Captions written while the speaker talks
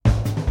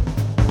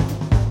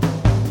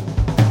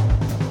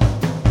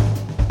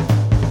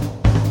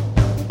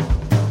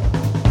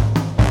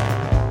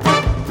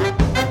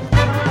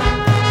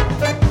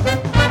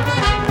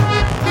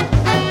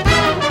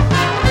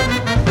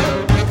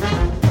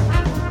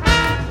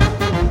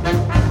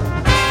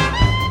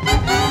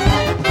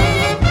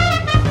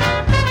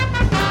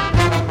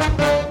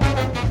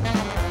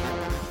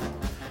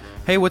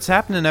Hey, what's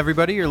happening,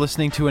 everybody? You're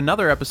listening to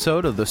another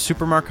episode of the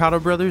Super Marcato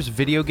Brothers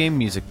Video Game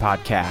Music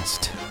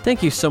Podcast.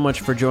 Thank you so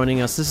much for joining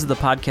us. This is the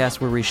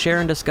podcast where we share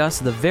and discuss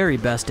the very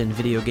best in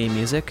video game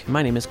music.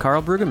 My name is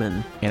Carl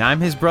Brueggemann. And I'm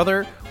his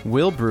brother,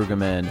 Will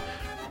Brueggemann.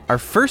 Our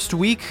first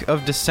week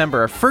of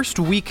December, our first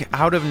week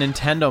out of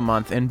Nintendo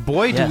month, and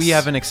boy, do we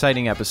have an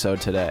exciting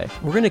episode today.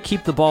 We're going to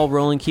keep the ball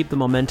rolling, keep the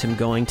momentum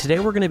going. Today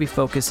we're going to be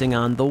focusing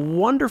on the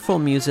wonderful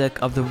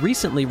music of the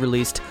recently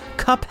released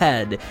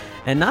Cuphead.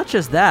 And not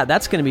just that,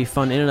 that's going to be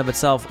fun in and of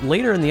itself.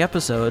 Later in the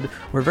episode,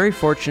 we're very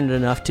fortunate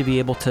enough to be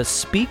able to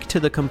speak to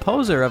the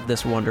composer of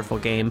this wonderful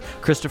game,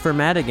 Christopher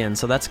Madigan.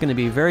 So that's going to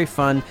be very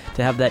fun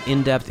to have that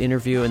in-depth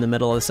interview in the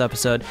middle of this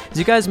episode. As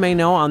you guys may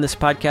know, on this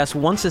podcast,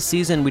 once a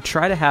season, we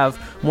try to have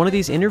one of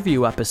these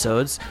interview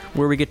episodes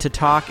where we get to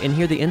talk and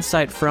hear the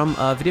insight from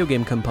a video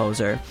game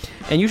composer.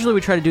 And usually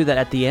we try to do that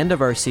at the end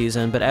of our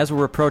season, but as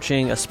we're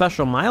approaching a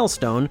special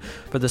milestone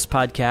for this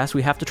podcast,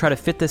 we have to try to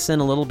fit this in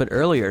a little bit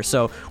earlier.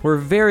 So we're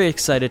very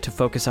excited to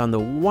focus on the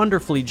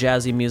wonderfully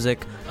jazzy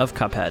music of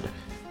Cuphead.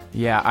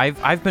 Yeah,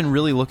 I've been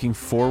really looking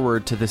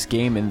forward to this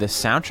game and this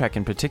soundtrack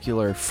in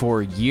particular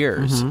for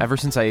years. Ever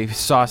since I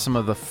saw some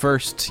of the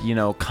first,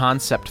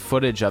 concept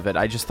footage of it,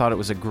 I just thought it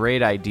was a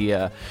great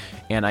idea,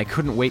 and I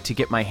couldn't wait to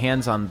get my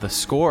hands on the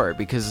score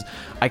because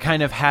I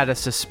kind of had a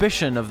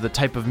suspicion of the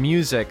type of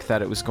music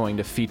that it was going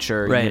to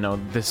feature,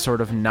 this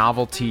sort of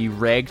novelty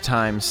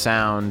ragtime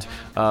sound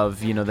of,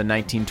 the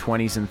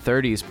 1920s and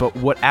 30s. But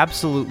what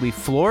absolutely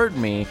floored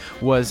me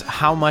was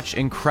how much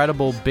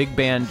incredible big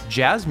band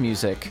jazz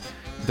music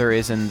there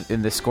is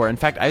in this score. In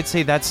fact, I'd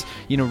say that's,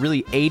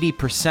 really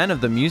 80%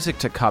 of the music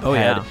to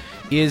Cuphead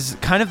is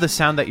kind of the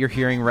sound that you're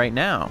hearing right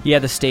now. Yeah,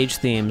 the stage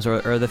themes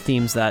or the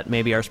themes that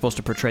maybe are supposed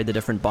to portray the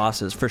different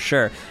bosses, for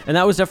sure. And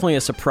that was definitely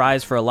a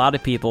surprise for a lot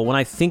of people. When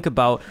I think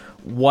about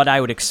what I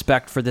would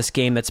expect for this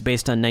game that's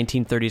based on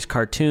 1930s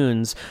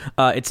cartoons,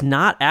 it's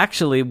not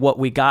actually what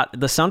we got.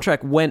 The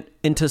soundtrack went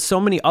into so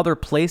many other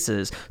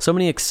places, so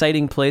many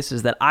exciting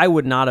places that I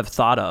would not have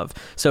thought of.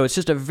 So it's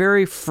just a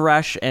very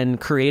fresh and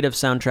creative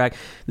soundtrack.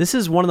 This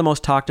is one of the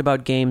most talked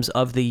about games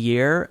of the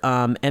year,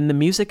 and the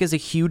music is a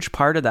huge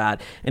part of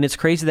that. And it's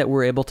crazy that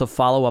we're able to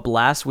follow up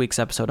last week's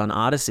episode on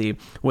Odyssey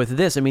with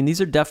this. I mean,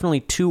 these are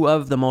definitely two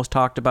of the most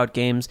talked about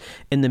games,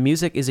 and the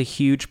music is a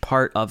huge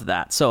part of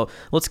that. So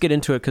let's get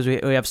into it because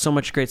we have so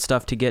much great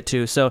stuff to get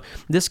to. So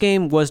this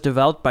game was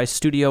developed by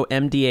Studio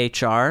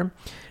MDHR,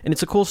 and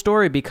it's a cool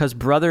story because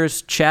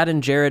brothers Chad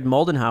and Jared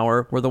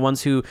Moldenhauer were the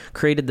ones who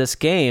created this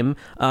game,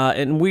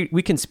 and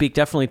we can speak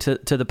definitely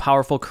to the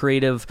powerful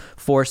creative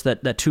force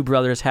that two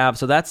brothers have.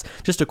 So that's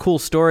just a cool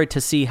story to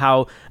see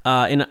how,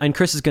 and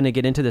Chris is going to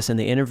get into this in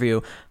the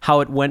interview,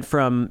 how it went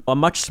from a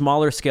much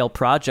smaller scale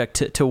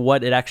project to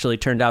what it actually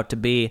turned out to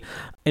be.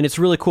 And it's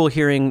really cool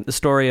hearing the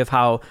story of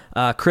how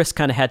Chris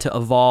kind of had to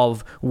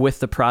evolve with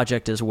the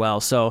project as well.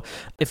 So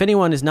if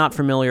anyone is not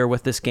familiar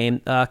with this game,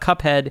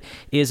 Cuphead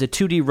is a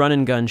 2D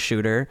run-and-gun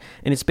shooter,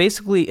 and it's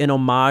basically an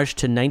homage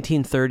to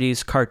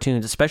 1930s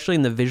cartoons, especially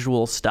in the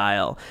visual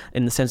style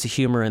and the sense of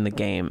humor in the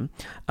game.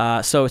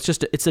 So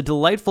it's a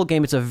delightful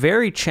game. It's a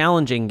very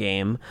challenging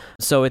game,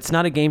 so it's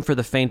not a game for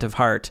the faint of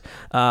heart.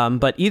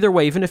 But either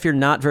way, even if you're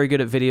not very good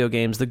at video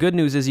games, the good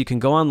news is you can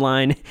go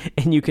online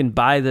and you can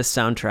buy this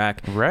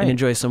soundtrack and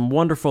enjoy some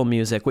wonderful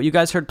music. What you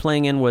guys heard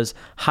playing in was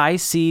High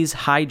Seas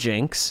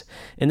Hijinks,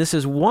 and this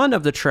is one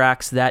of the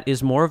tracks that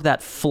is more of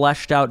that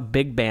fleshed out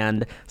big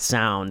band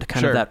sound,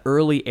 kind of that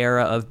early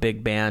era of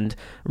big band.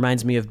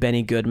 Reminds me of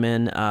Benny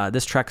Goodman.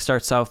 This track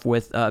starts off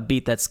with a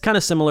beat that's kind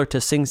of similar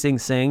to Sing Sing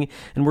Sing,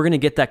 and we're going to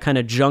get that kind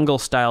of jungle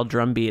style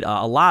drum beat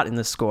a lot in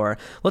the score.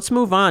 Let's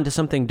move on to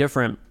something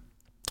different.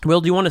 Will,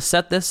 do you want to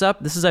set this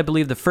up? This is, I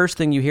believe, the first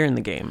thing you hear in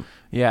the game.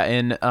 Yeah,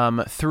 and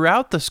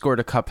throughout the score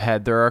to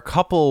Cuphead, there are a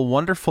couple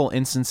wonderful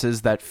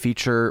instances that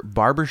feature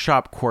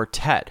barbershop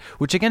quartet,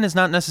 which again is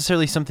not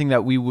necessarily something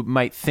that we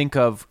might think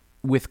of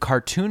with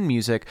cartoon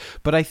music,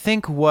 but I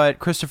think what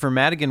Christopher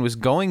Madigan was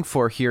going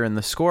for here in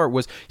the score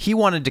was he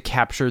wanted to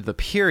capture the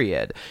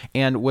period.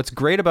 And what's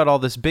great about all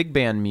this big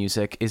band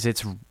music is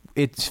it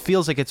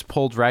feels like it's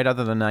pulled right out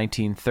of the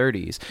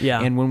 1930s.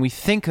 Yeah. And when we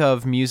think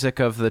of music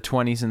of the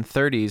 20s and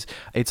 30s,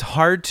 it's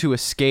hard to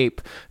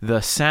escape the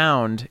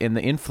sound and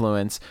the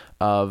influence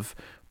of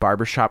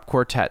barbershop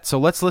quartet. So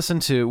let's listen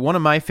to one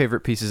of my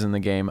favorite pieces in the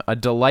game, a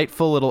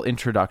delightful little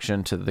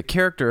introduction to the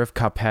character of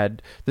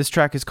Cuphead. This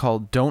track is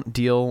called Don't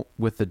Deal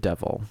with the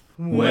Devil.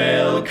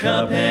 Well,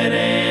 Cuphead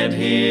and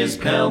his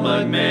pal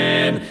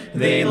Mugman,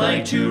 they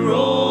like to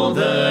roll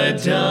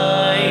the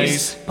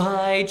dice.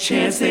 By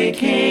chance they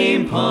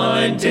came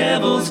upon a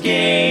devil's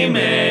game,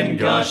 and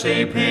gosh,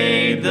 they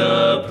paid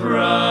the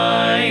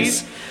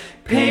price.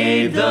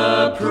 Paid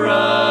the price.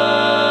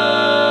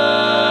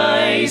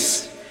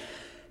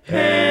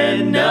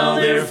 And now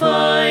they're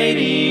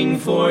fighting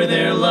for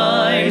their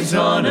lives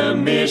on a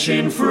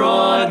mission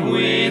fraught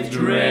with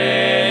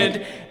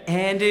dread.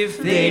 And if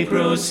they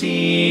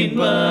proceed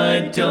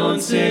but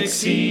don't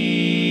succeed,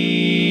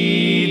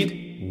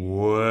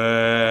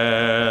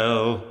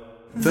 well,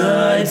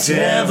 the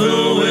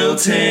devil will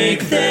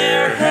take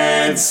their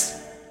heads.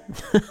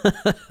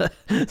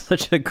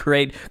 Such a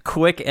great,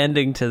 quick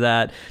ending to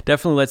that.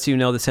 Definitely lets you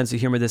know the sense of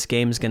humor this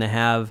game is going to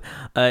have.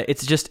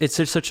 It's just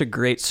such a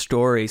great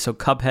story. So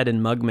Cuphead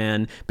and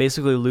Mugman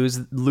basically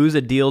lose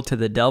a deal to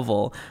the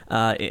devil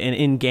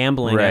in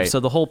gambling. Right. So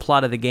the whole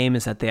plot of the game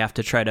is that they have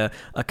to try to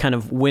kind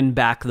of win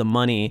back the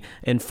money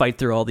and fight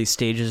through all these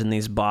stages and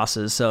these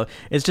bosses. So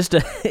it's just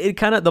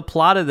the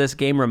plot of this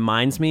game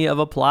reminds me of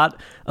a plot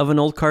of an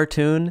old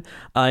cartoon.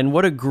 And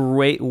what a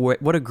great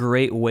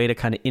way to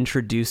kind of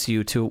introduce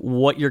you to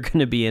what you're going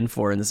to be in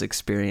for in this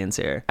experience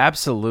here.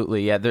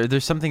 Absolutely, yeah.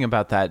 There's something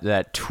about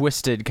that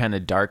twisted kind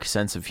of dark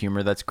sense of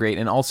humor that's great,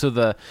 and also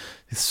the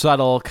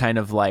subtle kind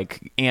of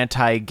like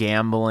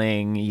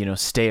anti-gambling,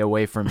 stay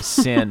away from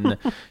sin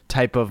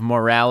type of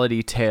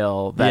morality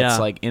tale that's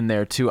like in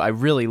there too. I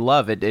really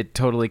love it. It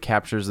totally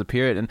captures the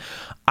period, and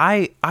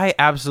I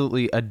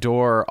absolutely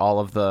adore all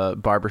of the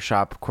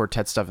barbershop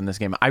quartet stuff in this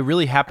game. I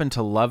really happen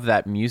to love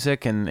that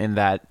music and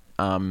that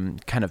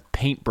kind of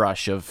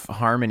paintbrush of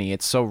harmony.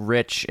 It's so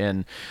rich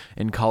and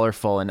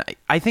colorful, and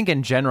I think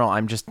in general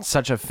I'm just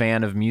such a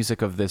fan of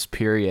music of this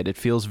period. It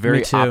feels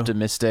very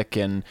optimistic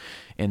and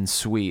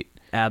sweet.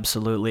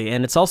 Absolutely.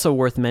 And it's also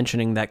worth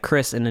mentioning that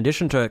Chris, in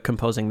addition to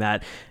composing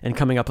that and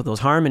coming up with those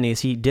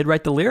harmonies, he did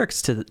write the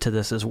lyrics to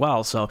this as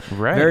well. So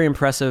very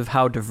impressive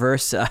how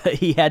diverse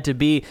he had to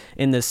be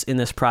in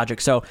this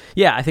project. So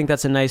yeah, I think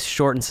that's a nice,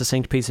 short and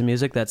succinct piece of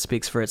music that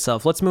speaks for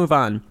itself. Let's move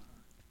on.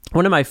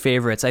 One of my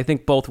favorites, I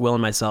think both Will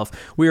and myself,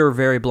 we were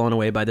very blown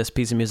away by this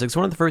piece of music. It's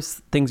one of the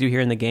first things you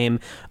hear in the game.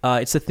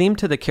 It's a theme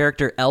to the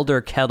character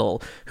Elder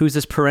Kettle, who's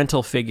this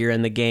parental figure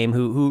in the game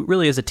who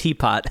really is a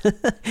teapot.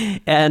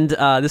 And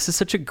this is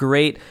such a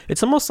great,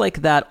 it's almost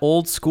like that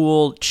old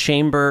school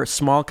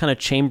small kind of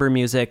chamber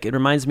music. It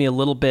reminds me a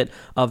little bit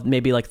of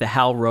maybe like the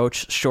Hal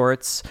Roach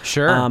shorts.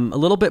 Sure. A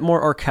little bit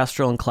more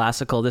orchestral and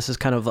classical. This is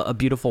kind of a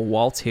beautiful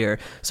waltz here.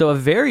 So a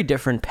very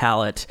different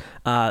palette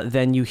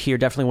than you hear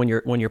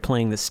definitely when you're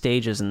playing the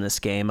stages in this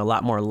game, a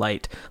lot more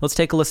light. Let's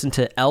take a listen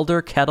to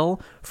Elder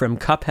Kettle from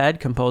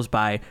Cuphead, composed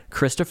by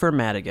Christopher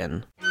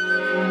Madigan.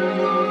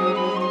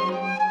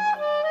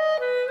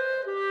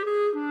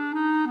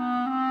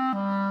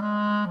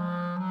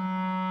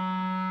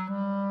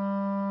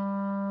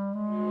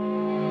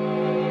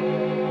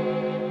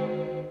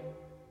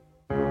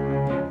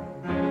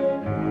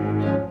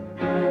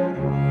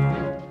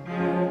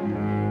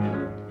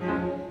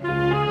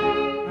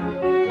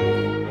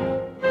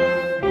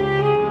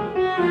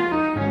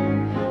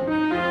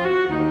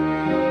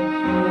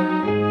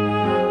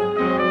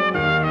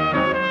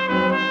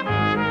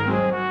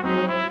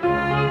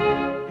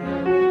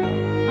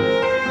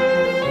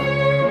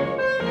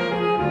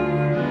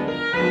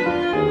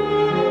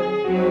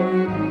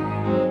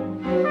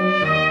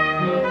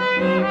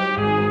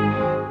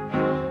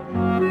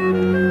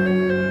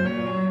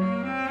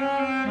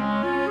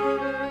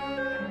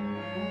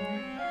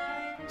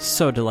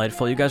 So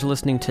delightful. You guys are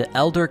listening to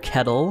Elder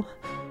Kettle,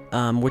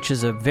 which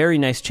is a very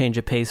nice change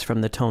of pace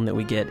from the tone that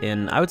we get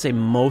in, I would say,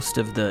 most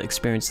of the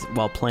experience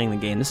while playing the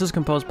game. This is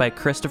composed by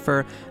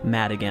Christopher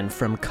Madigan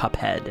from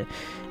Cuphead.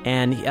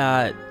 And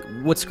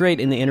what's great,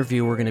 in the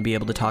interview, we're going to be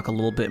able to talk a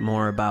little bit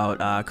more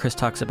about, Chris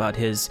talks about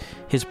his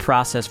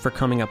process for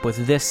coming up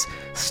with this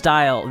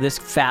style, this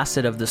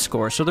facet of the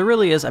score. So there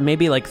really is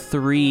maybe like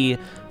 3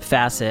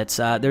 facets.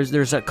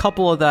 There's a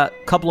couple of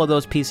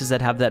those pieces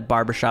that have that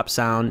barbershop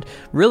sound.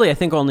 Really, I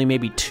think only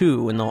maybe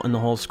 2 in the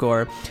whole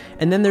score.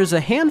 And then there's a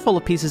handful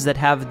of pieces that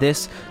have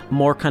this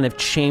more kind of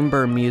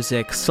chamber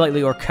music,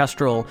 slightly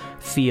orchestral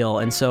feel.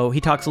 And so he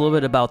talks a little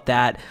bit about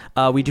that.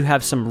 We do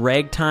have some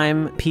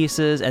ragtime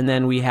pieces, and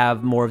then we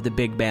have more of the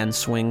big band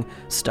swing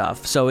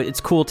stuff. So it's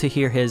cool to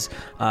hear his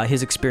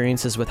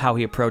experiences with how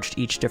he approached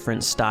each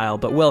different style.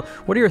 But Will,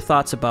 what are your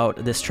thoughts about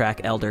this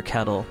track, Elder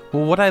Kettle?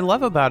 Well, what I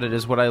love about it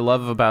is what I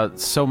love about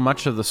so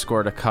much of the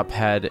score to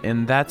Cuphead,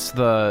 and that's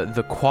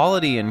the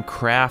quality and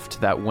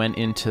craft that went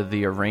into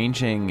the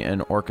arranging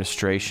and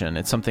orchestration.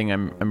 It's something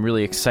I'm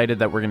really excited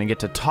that we're going to get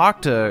to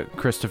talk to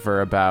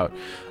Christopher about.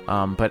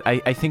 But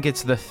I think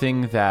it's the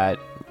thing that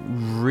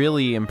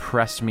really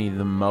impressed me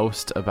the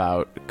most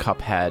about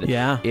Cuphead.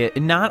 Yeah.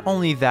 Not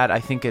only that, I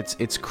think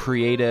it's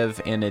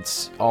creative and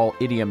it's all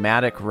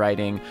idiomatic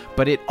writing,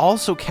 but it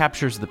also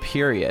captures the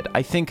period.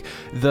 I think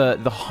the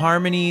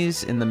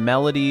harmonies and the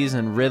melodies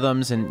and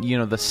rhythms and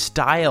the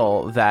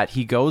style that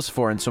he goes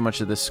for in so much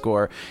of this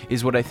score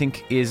is what I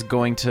think is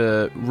going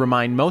to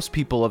remind most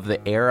people of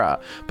the era.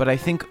 But I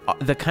think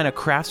the kind of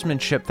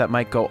craftsmanship that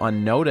might go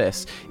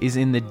unnoticed is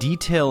in the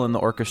detail in the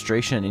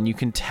orchestration, and you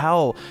can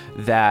tell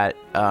that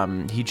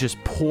he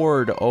just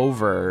poured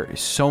over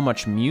so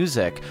much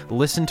music,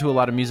 listened to a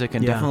lot of music,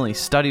 and definitely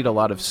studied a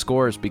lot of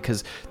scores,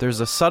 because there's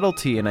a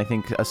subtlety and I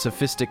think a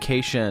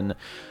sophistication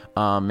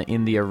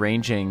in the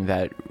arranging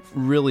that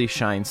really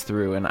shines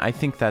through. And I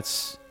think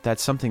that's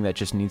that's something that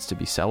just needs to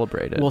be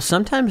celebrated. Well,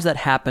 sometimes that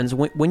happens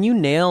when you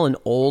nail an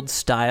old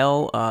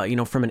style,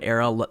 from an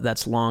era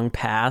that's long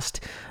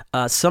past.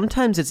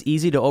 Sometimes it's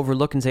easy to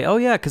overlook and say, "Oh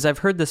yeah, because I've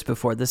heard this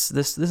before. This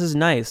is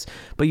nice,"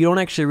 but you don't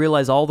actually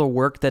realize all the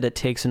work that it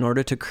takes in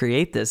order to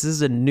create this. This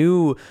is a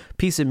new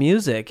piece of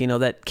music,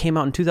 that came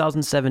out in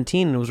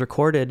 2017 and was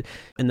recorded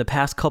in the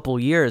past couple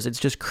years. It's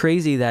just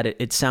crazy that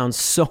it sounds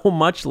so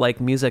much like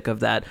music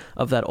of that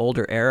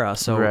older era.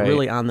 So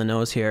really on the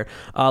nose here.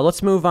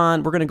 Let's move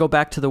on. We're going to go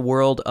back to the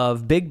world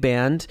of big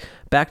band.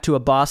 Back to a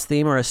boss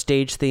theme or a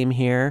stage theme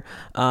here.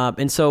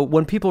 And so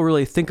when people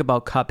really think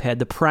about Cuphead,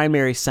 the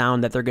primary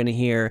sound that they're going to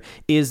hear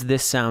is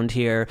this sound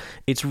here.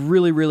 It's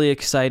really, really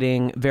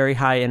exciting, very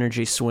high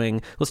energy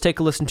swing. Let's take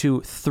a listen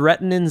to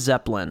Threatenin'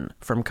 Zeppelin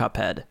from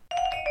Cuphead.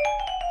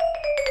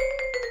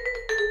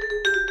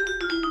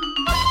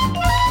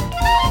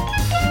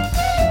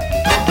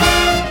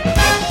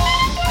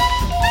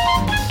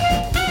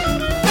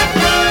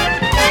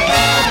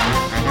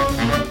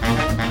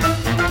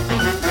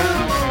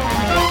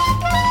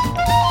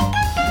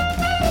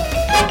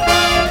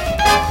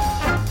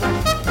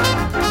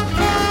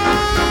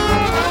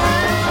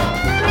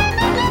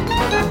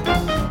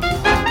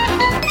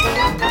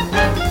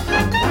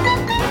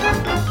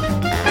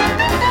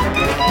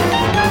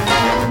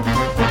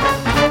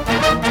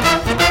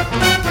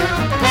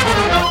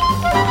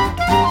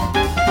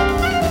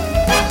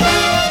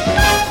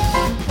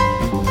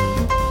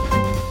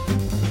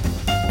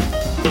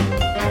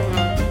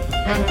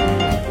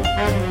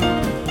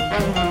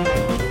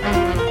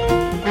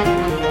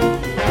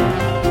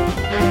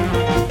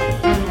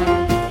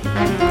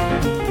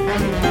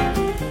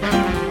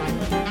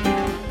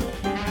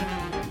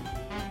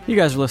 You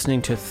guys are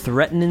listening to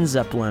Threatenin'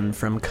 Zeppelin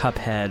from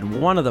Cuphead,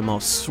 one of the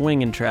most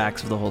swinging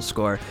tracks of the whole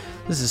score.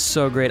 This is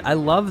so great. I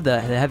love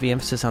the heavy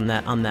emphasis on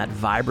that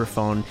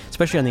vibraphone,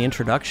 especially on the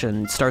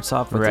introduction. It starts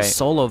off with the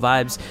solo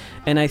vibes,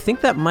 and I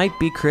think that might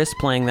be Chris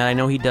playing that. I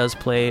know he does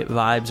play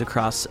vibes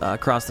across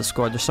the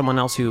score. There's someone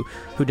else who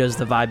does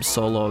the vibe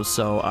solos,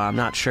 so I'm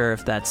not sure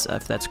if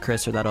that's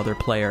Chris or that other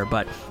player.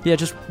 But yeah,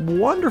 just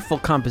wonderful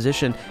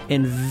composition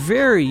and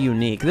very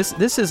unique.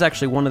 This is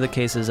actually one of the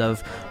cases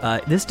of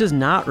this does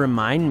not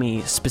remind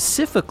me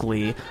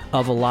specifically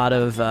of a lot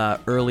of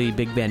early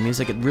big band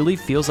music. It really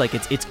feels like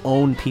it's its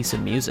own piece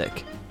of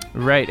music.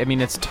 Right. I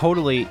mean, it's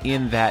totally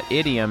in that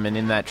idiom and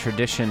in that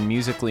tradition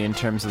musically in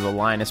terms of the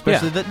line,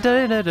 especially the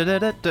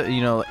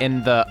da-da-da-da-da,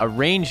 and the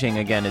arranging,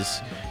 again,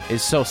 is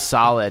so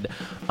solid.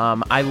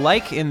 I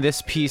like in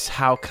this piece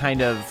how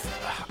kind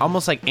of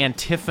almost like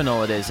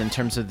antiphonal it is in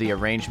terms of the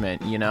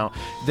arrangement,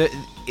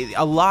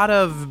 a lot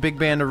of big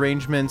band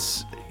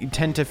arrangements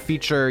tend to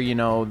feature,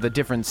 the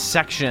different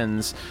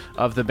sections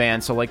of the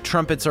band. So like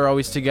trumpets are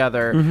always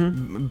together,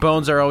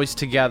 bones are always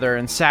together,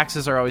 and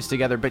saxes are always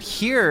together. But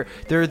here,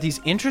 there are these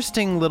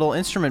interesting little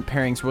instrument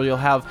pairings where you'll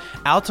have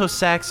alto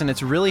sax and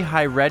it's really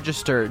high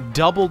register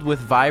doubled with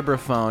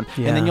vibraphone,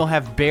 and then you'll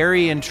have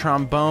bari and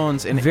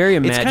trombones. And very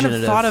imaginative. It's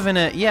kind of thought of in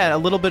a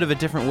little bit of a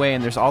different way,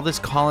 and there's all this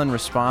call and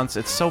response.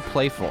 It's so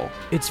playful.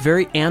 It's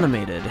very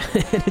animated.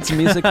 It's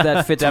music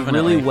that fits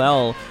really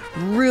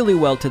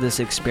well to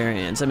this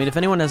experience. I mean, if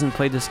anyone hasn't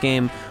played this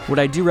game, what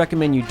I do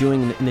recommend you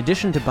doing, in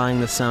addition to buying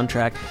the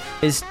soundtrack,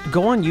 is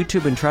go on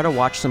YouTube and try to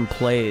watch some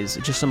plays,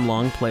 just some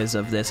long plays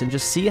of this, and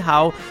just see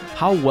how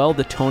well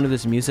the tone of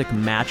this music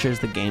matches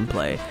the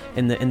gameplay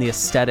and the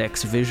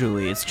aesthetics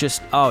visually. It's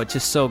just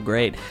so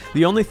great.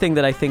 The only thing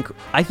that I think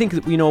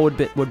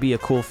would be a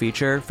cool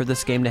feature for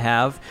this game to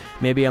have,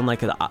 maybe on like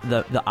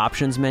the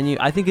options menu,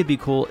 I think it'd be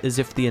cool is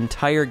if the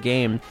entire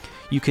game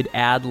you could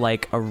add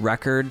like a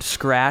record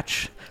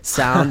scratch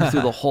sound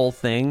through the whole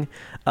thing,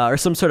 or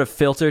some sort of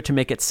filter to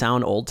make it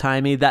sound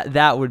old-timey.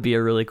 That would be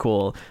a really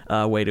cool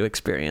way to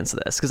experience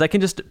this, because I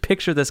can just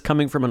picture this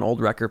coming from an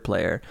old record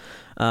player.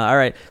 All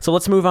right, so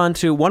let's move on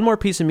to one more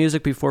piece of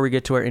music before we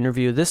get to our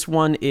interview. This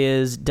one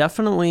is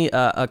definitely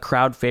a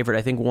crowd favorite.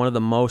 I think one of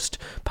the most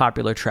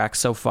popular tracks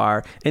so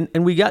far.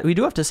 And we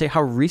do have to say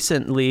how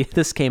recently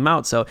this came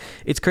out. So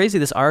it's crazy.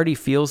 This already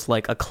feels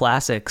like a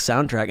classic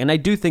soundtrack. And I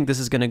do think this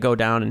is going to go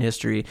down in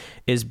history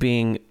as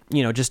being,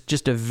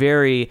 just a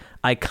very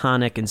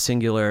iconic and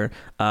singular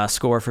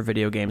score for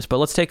video games. But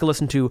let's take a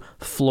listen to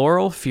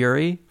Floral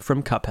Fury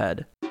from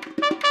Cuphead.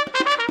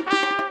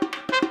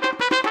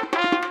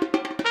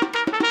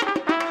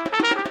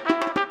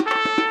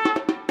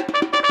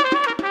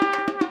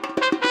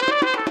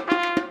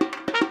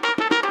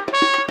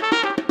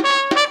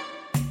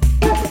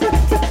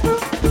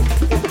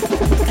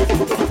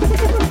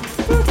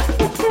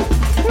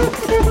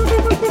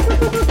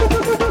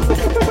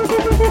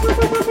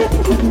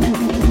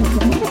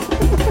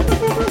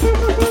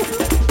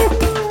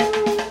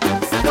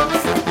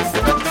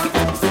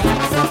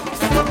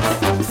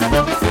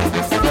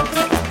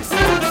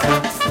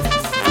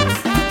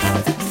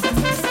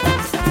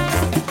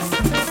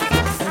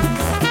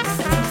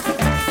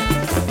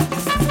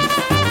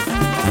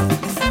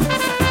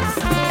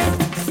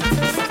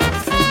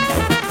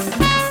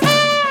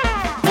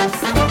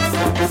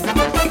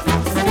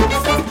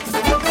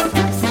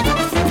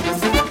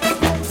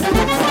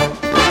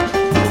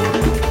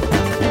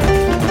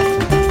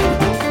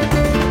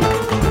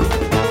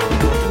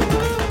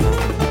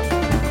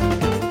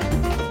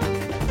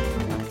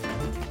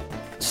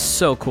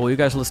 So cool. You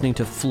guys are listening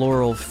to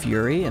Floral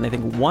Fury, and I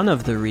think one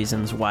of the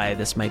reasons why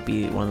this might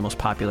be one of the most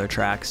popular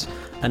tracks,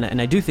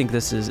 and I do think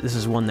this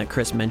is one that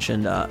Chris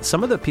mentioned.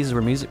 Some of the pieces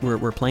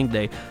we're playing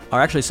today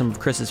are actually some of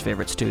Chris's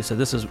favorites too. So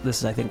this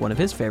is I think one of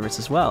his favorites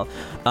as well.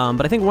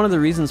 But I think one of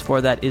the reasons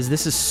for that is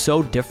this is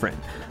so different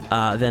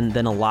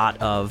than a lot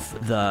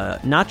of the,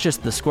 not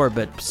just the score,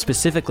 but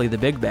specifically the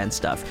big band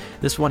stuff.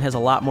 This one has a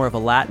lot more of a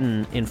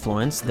Latin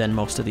influence than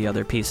most of the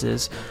other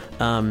pieces.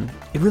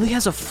 It really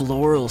has a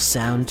floral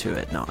sound to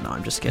it. No,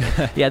 I'm just kidding.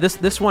 Yeah,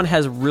 this one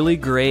has really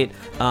great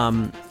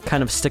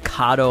kind of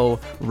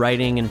staccato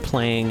writing and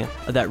playing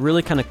that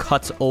really kind of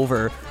cuts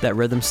over that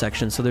rhythm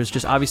section. So there's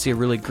just obviously a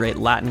really great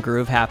Latin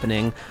groove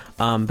happening,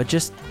 but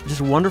just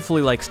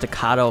wonderfully like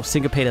staccato,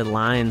 syncopated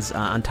lines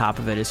on top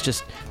of it. It's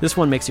just, this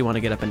one makes you want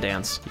to get up and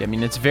dance. I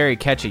mean, it's very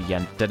catchy.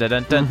 Yeah,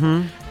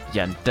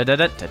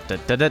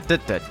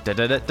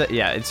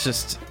 it's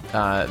just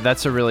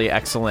that's a really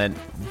excellent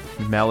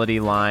melody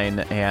line,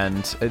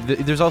 and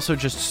there's also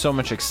just so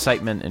much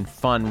excitement and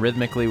fun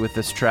rhythmically with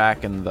this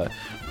track, and the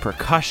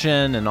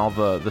percussion and all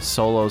the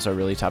solos are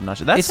really top notch.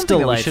 That's it's something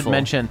delightful. That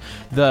we should mention.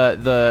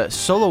 The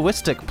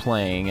soloistic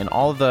playing and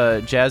all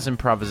the jazz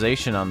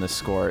improvisation on this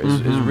score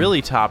is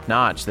really top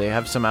notch. They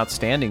have some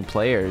outstanding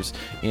players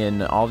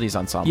in all these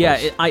ensembles.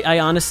 Yeah, I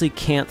honestly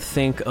can't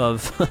think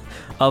of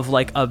of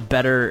like a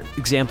better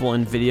example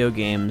in video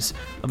games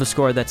of a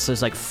score that's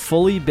just like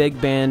fully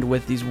big band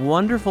with these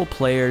wonderful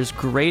players,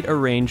 great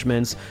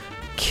arrangements,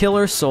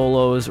 killer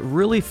solos,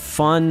 really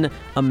fun,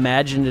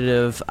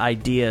 imaginative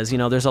ideas. You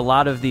know, there's a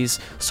lot of these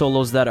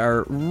solos that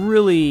are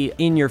really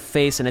in your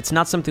face, and it's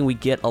not something we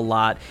get a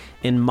lot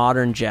in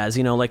modern jazz.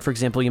 You know, like for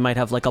example, you might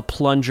have like a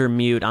plunger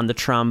mute on the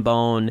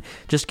trombone,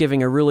 just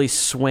giving a really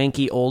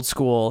swanky old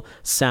school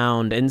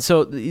sound. And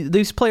so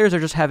these players are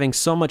just having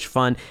so much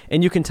fun,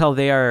 and you can tell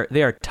they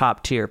are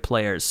top tier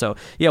players. So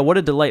yeah, what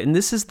a delight. And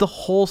this is the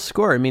whole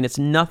score. I mean, it's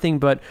nothing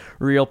but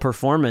real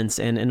performance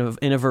and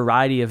in a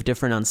variety of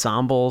different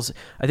ensembles.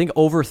 I think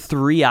over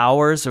 3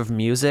 hours of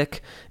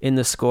music in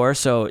the score.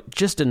 So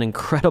just an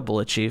incredible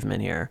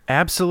achievement here.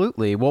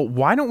 Absolutely. Well,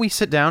 why don't we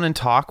sit down and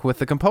talk with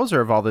the composer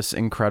of all this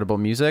incredible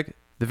music,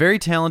 the very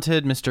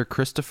talented Mr.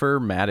 Christopher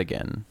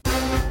Madigan.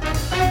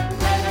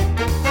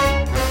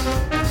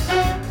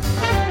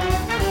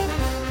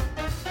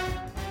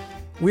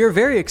 We are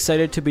very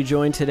excited to be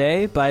joined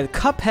today by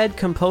Cuphead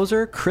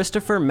composer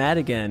Christopher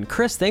Madigan.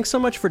 Chris, thanks so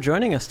much for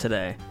joining us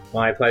today.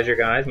 My pleasure,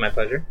 guys. My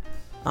pleasure.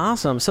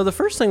 Awesome. So the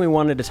first thing we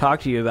wanted to talk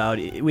to you about,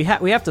 we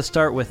have to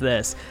start with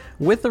this.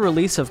 With the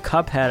release of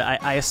Cuphead,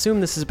 I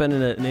assume this has been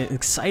an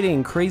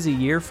exciting, crazy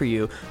year for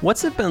you.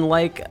 What's it been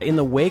like in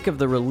the wake of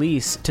the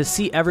release to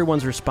see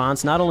everyone's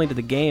response, not only to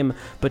the game,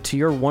 but to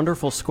your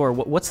wonderful score?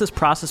 What's this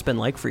process been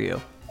like for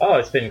you? Oh,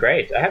 it's been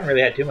great. I haven't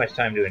really had too much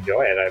time to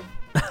enjoy it.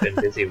 I've been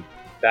busy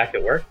back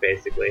at work,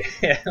 basically,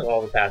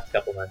 all the past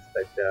couple months.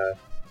 But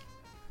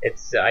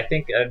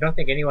I don't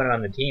think anyone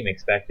on the team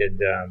expected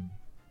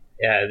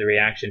the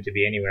reaction to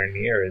be anywhere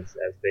near as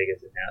big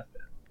as it has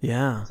been.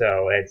 Yeah.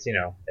 So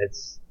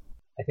it's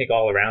I think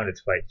all around it's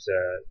quite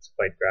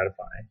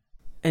gratifying.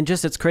 And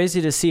just it's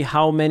crazy to see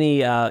how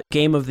many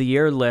Game of the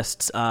Year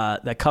lists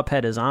that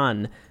Cuphead is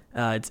on.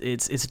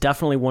 It's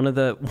definitely one of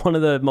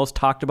the most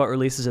talked about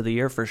releases of the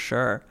year for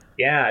sure.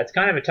 Yeah, it's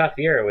kind of a tough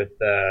year with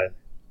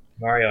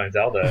Mario and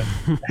Zelda,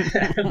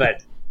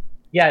 but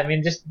yeah, I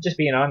mean just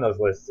being on those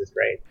lists is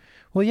great.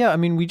 Well, yeah, I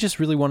mean, we just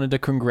really wanted to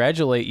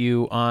congratulate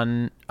you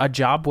on a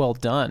job well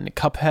done.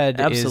 Cuphead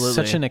Absolutely. Is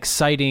such an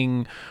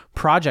exciting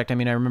project. I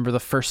mean, I remember the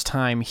first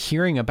time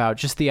hearing about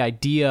just the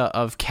idea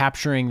of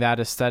capturing that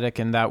aesthetic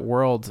and that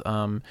world.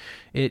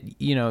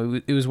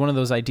 It was one of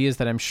those ideas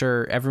that I'm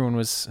sure everyone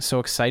was so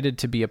excited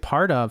to be a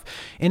part of.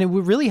 And it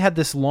really had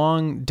this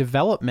long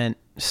development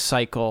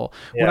cycle.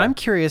 Yeah. What I'm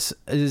curious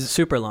is...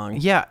 Super long.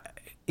 Yeah.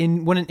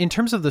 In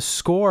terms of the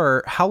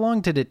score, how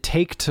long did it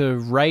take to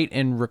write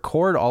and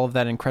record all of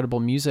that incredible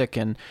music,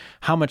 and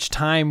how much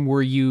time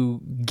were you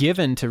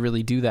given to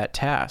really do that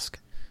task?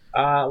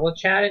 Well,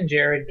 Chad and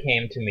Jared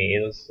came to me.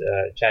 It was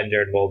Chad and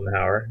Jared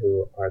Moldenhauer,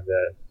 who are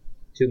the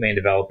two main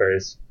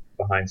developers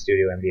behind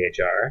Studio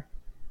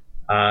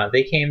MDHR.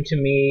 They came to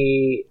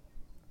me,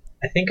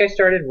 I think I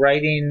started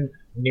writing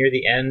near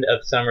the end of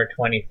summer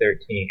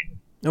 2013.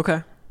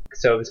 Okay.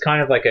 So it was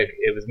kind of like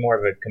it was more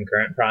of a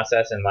concurrent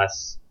process and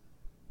less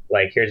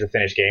like, here's a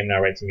finished game,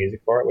 now write some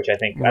music for it, which I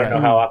think, I don't know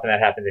how often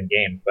that happens in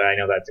games, but I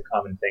know that's a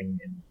common thing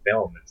in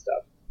film and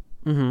stuff.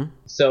 Mm-hmm.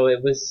 So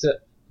it was,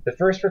 the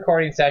first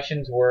recording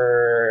sessions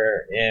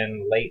were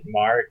in late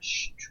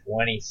March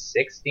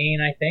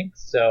 2016, I think.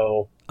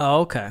 So,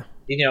 oh, okay.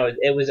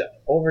 It was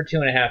over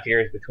 2.5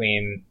 years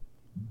between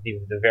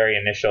the very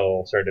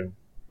initial sort of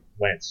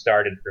when it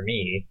started for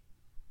me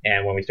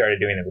and when we started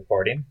doing the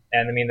recording.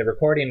 And I mean, the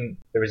recording,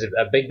 there was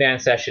a big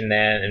band session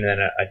then, and then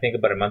I think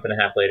about a month and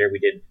a half later, we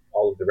did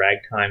all of the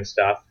ragtime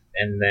stuff.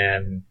 And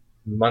then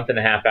a month and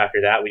a half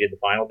after that, we did the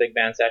final big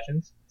band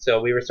sessions. So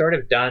we were sort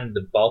of done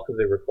the bulk of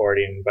the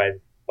recording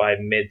by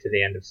mid to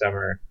the end of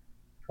summer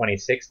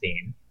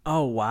 2016.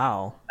 Oh,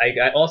 wow.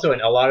 I also,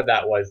 and a lot of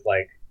that was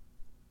like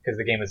because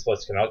the game was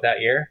supposed to come out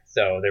that year.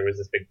 So there was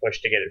this big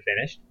push to get it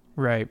finished.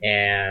 Right.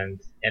 And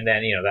then,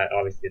 that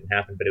obviously didn't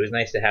happen, but it was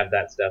nice to have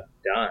that stuff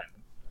done.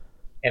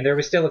 And there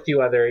was still a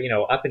few other,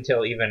 up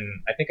until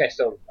even, I think I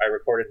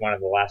recorded one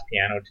of the last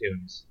piano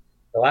tunes.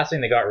 The last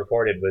thing that got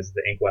recorded was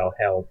the Inkwell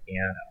Hell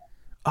piano.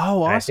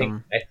 Oh, And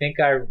awesome. I think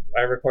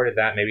I recorded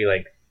that maybe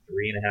like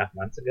 3.5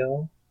 months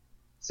ago.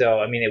 So,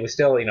 I mean, it was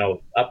still,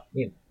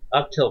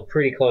 up till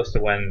pretty close to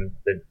when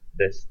the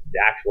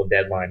actual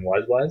deadline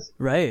was.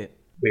 Right.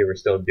 We were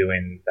still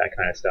doing that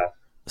kind of stuff.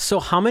 So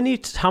how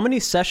many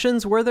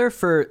sessions were there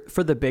for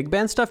the big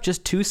band stuff?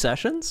 Just 2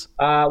 sessions?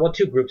 Well,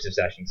 2 groups of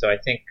sessions. So I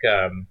think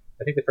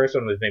the first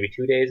one was maybe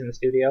 2 days in the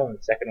studio, and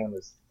the second one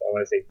was, I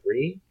want to say,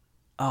 3.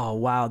 Oh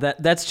wow,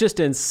 that's just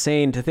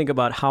insane to think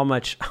about how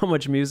much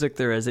music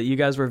there is. That you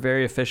guys were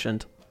very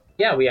efficient.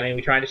 Yeah,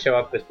 we tried to show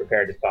up as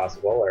prepared as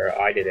possible, or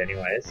I did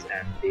anyways.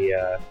 And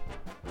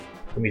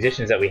the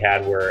musicians that we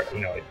had were,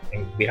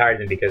 we hired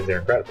them because they're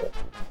incredible.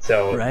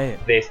 So right.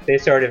 they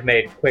sort of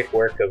made quick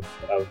work of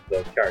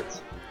those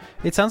charts.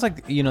 It sounds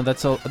like,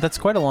 that's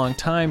quite a long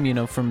time,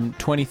 from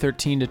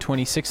 2013 to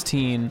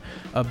 2016,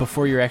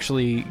 before you're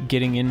actually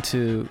getting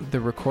into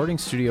the recording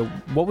studio.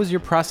 What was your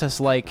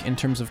process like in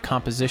terms of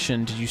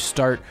composition? Did you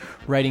start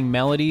writing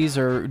melodies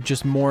or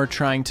just more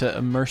trying to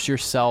immerse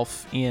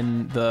yourself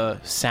in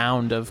the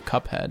sound of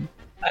Cuphead?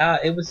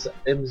 It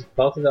was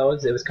both of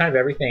those. It was kind of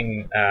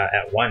everything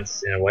at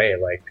once in a way.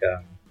 Like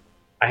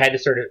I had to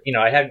sort of,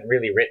 I hadn't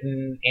really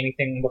written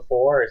anything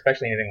before,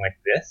 especially anything like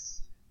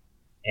this,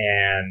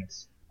 and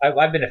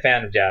I've been a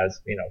fan of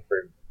jazz,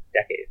 for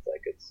decades.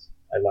 Like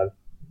I love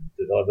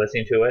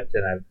listening to it,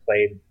 and I've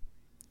played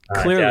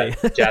clearly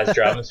jazz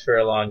drums for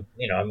a long.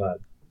 I'm a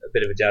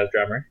bit of a jazz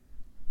drummer,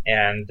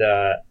 and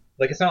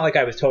it's not like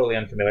I was totally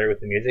unfamiliar with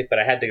the music, but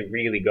I had to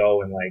really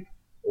go and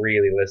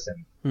really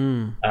listen.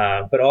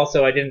 But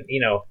also I didn't,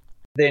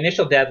 the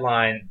initial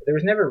deadline. There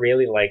was never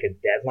really like a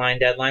deadline,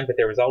 but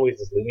there was always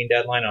this looming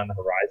deadline on the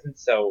horizon.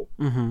 So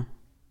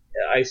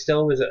I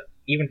still was,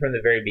 even from the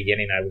very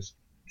beginning, I was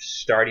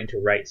starting to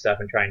write stuff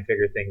and try and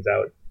figure things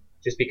out,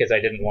 just because I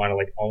didn't want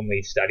to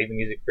only study the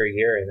music for a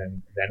year and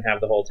then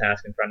have the whole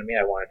task in front of me.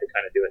 I wanted to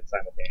kind of do it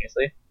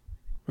simultaneously.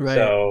 Right.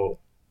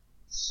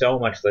 So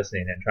much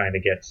listening and trying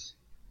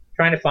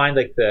to find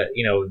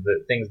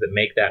the things that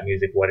make that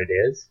music what it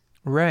is.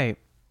 Right.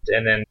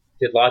 And then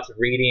did lots of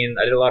reading.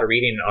 I did a lot of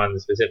reading on the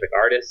specific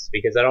artists,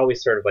 because that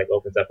always sort of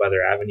opens up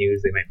other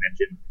avenues. They might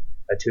mention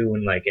a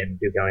tune in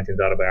Duke Ellington's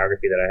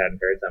autobiography that I hadn't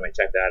heard, so I might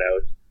check that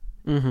out.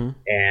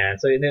 And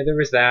so there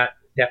was that.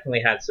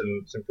 Definitely had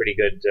some pretty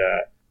good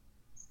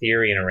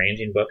theory and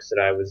arranging books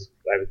that I was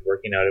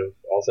working out of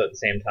also at the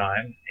same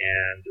time.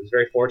 And I was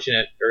very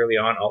fortunate early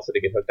on also to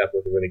get hooked up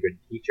with a really good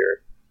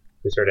teacher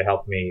who sort of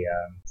helped me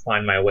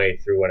find my way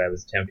through what I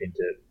was attempting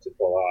to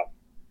pull off.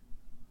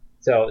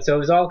 So it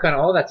was all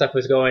that stuff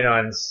was going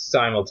on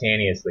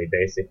simultaneously,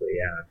 basically,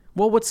 yeah.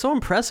 Well, what's so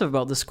impressive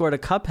about the score to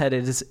Cuphead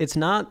is it's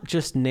not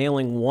just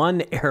nailing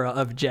one era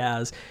of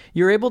jazz.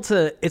 You're able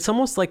to, it's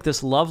almost like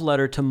this love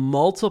letter to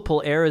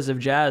multiple eras of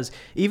jazz,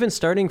 even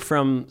starting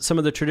from some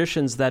of the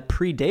traditions that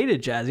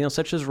predated jazz,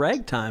 such as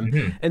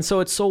ragtime. And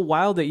so it's so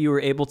wild that you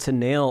were able to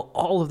nail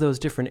all of those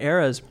different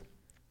eras.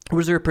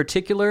 Was there a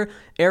particular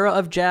era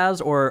of jazz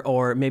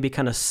or maybe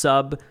kind of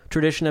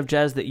sub-tradition of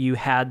jazz that you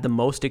had the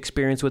most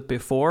experience with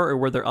before, or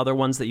were there other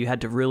ones that you had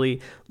to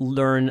really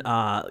learn,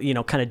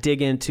 kind of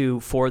dig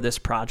into for this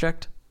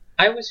project?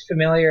 I was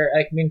familiar,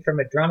 from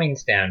a drumming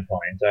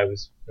standpoint, I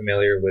was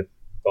familiar with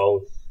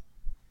both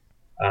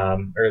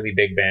early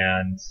big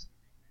bands,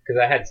 because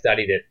I had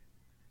studied it,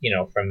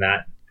 from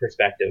that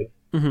perspective.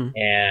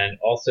 And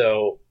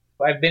also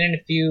I've been in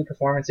a few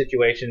performance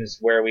situations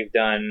where we've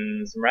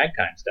done some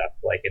ragtime stuff,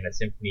 like in a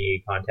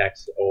symphony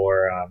context,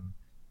 or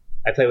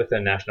I play with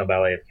the National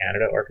Ballet of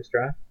Canada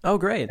Orchestra. Oh,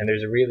 great! And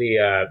there's a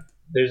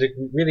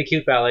really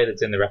cute ballet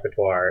that's in the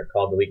repertoire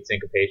called the Elite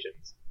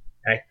Syncopations.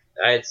 And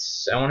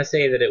I want to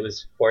say that it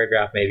was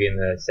choreographed maybe in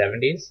the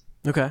 70s.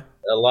 Okay.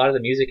 A lot of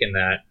the music in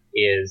that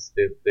is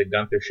the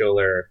Gunther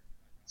Schuller,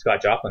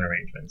 Scott Joplin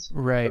arrangements,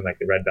 right? From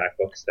the Redback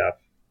Book stuff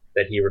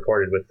that he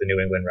recorded with the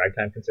New England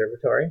Ragtime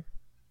Conservatory.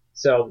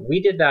 So we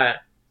did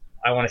that,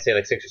 I want to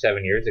say 6 or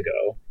 7 years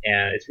ago,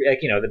 and it's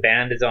the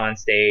band is on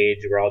stage,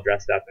 we're all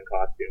dressed up in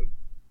costume,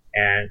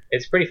 and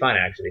it's pretty fun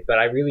actually. But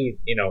I really,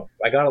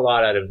 I got a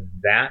lot out of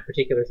that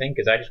particular thing,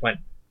 because I just was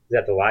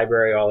at the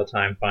library all the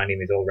time finding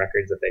these old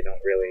records that they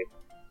don't really,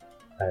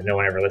 no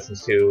one ever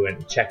listens to,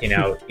 and checking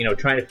out,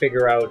 trying to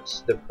figure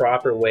out the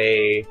proper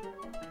way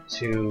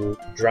to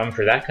drum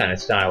for that kind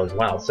of style as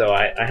well. So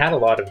I had a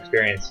lot of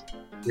experience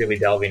really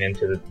delving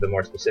into the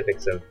more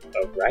specifics of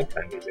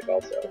ragtime music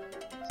also.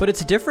 But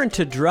it's different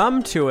to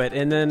drum to it,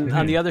 and then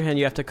on the other hand,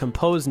 you have to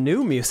compose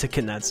new music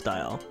in that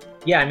style.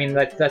 Yeah,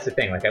 that's the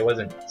thing. I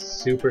wasn't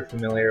super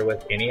familiar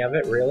with any of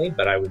it really,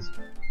 but I was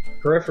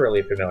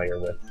peripherally familiar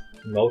with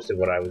most of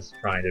what I was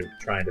trying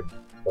to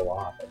pull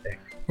off, I think.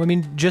 Well, I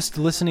mean, just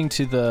listening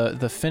to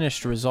the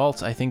finished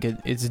results, I think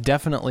it's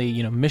definitely,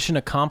 you know, mission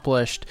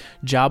accomplished,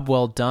 job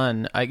well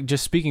done.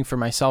 Just speaking for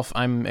myself,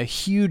 I'm a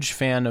huge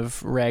fan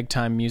of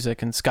ragtime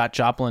music, and Scott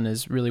Joplin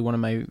is really one of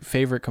my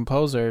favorite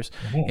composers.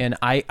 Mm-hmm. And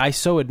I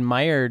so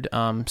admired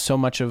so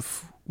much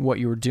of what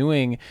you were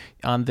doing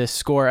on this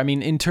score. I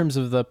mean, in terms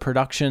of the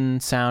production,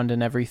 sound,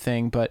 and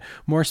everything, but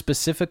more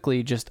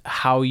specifically, just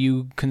how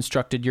you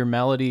constructed your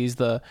melodies,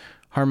 the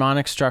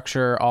harmonic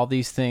structure, all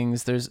these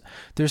things.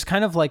 There's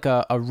kind of like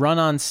a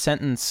run-on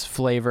sentence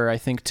flavor, I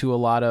think, to a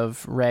lot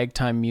of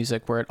ragtime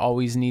music, where it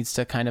always needs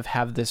to kind of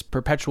have this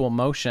perpetual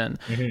motion.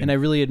 Mm-hmm. And I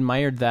really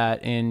admired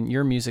that in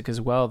your music as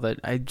well, that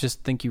I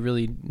just think you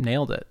really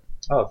nailed it.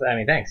 Oh, I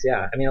mean, thanks.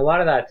 Yeah. I mean, a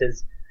lot of that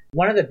is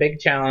one of the big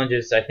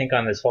challenges, I think,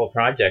 on this whole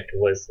project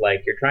was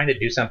like you're trying to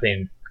do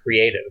something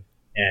creative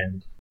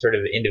and sort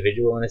of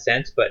individual in a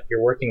sense, but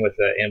you're working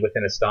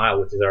within a style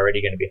which is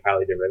already going to be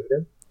highly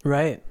derivative.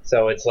 Right.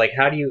 So it's like,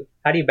 how do you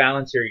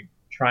balance your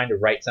trying to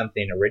write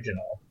something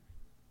original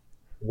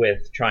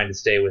with trying to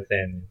stay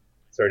within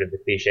sort of the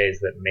cliches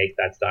that make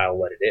that style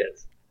what it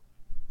is?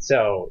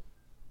 So,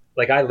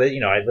 like I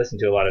listened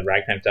to a lot of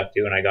ragtime stuff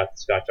too, and I got the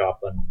Scott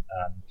Joplin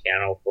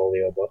piano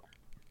folio book,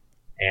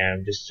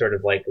 and just sort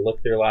of like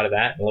looked through a lot of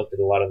that and looked at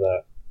a lot of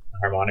the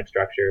harmonic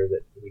structure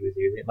that he was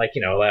using. Like,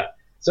 you know,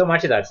 so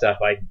much of that stuff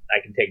I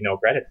can take no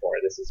credit for.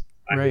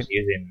 I'm right. just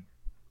using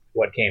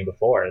what came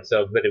before.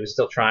 So, but it was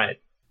still trying.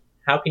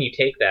 How can you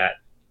take that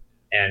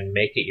and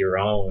make it your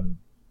own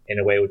in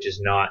a way which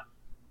is not,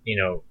 you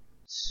know,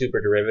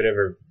 super derivative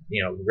or,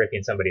 you know,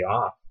 ripping somebody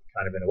off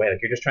kind of in a way? Like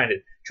you're just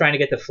trying to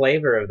get the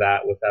flavor of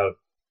that without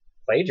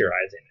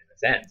plagiarizing in a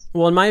sense.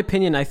 Well, in my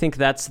opinion, I think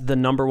that's the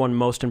number one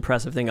most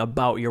impressive thing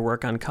about your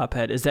work on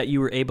Cuphead is that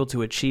you were able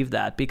to achieve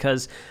that,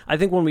 because I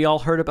think when we all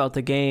heard about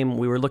the game,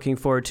 we were looking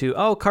forward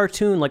to,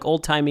 cartoon, like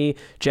old-timey,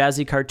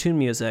 jazzy cartoon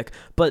music.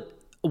 But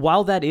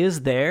while that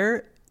is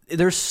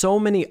there's so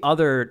many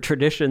other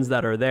traditions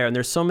that are there, and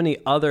there's so many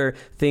other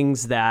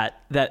things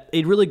that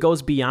it really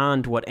goes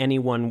beyond what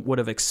anyone would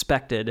have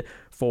expected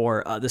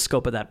for the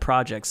scope of that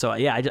project. So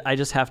yeah, I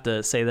just have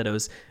to say that it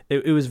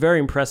was very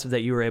impressive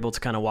that you were able to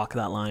kind of walk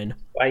that line.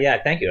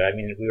 Yeah, thank you. I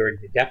mean, we were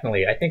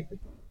definitely, I think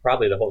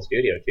probably the whole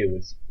studio too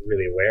was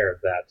really aware of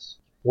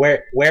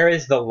that. Where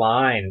is the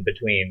line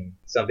between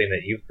something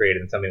that you've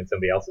created and something that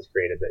somebody else has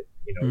created that,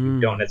 you know,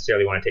 you don't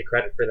necessarily want to take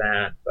credit for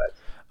that, but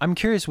I'm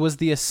curious, was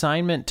the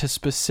assignment to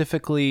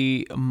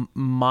specifically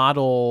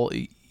model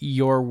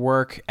your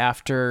work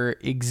after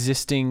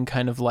existing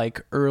kind of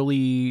like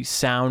early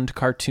sound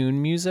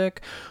cartoon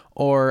music,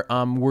 or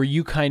were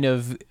you kind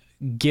of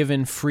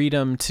given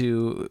freedom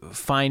to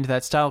find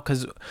that style?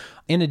 Because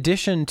in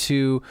addition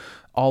to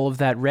all of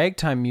that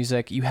ragtime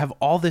music, you have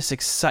all this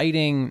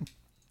exciting,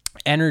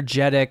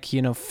 energetic,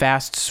 you know,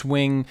 fast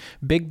swing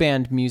big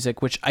band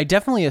music, which I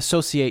definitely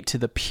associate to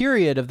the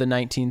period of the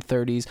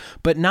 1930s,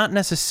 but not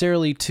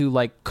necessarily to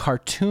like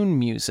cartoon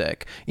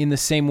music in the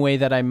same way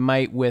that I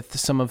might with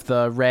some of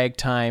the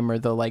ragtime or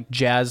the like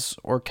jazz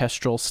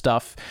orchestral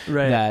stuff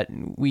that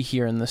we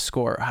hear in the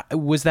score.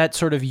 Was that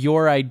sort of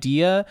your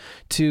idea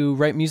to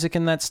write music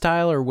in that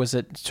style, or was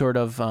it sort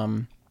of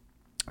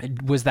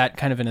was that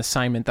kind of an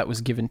assignment that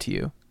was given to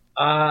you?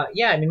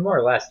 Yeah, I mean, more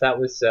or less. That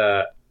was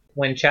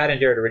when Chad and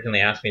Jared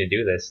originally asked me to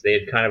do this, they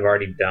had kind of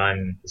already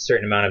done a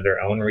certain amount of their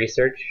own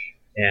research.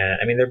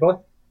 And I mean, they're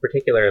both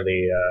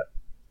particularly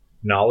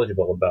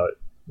knowledgeable about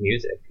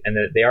music, and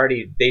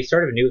they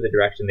sort of knew the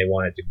direction they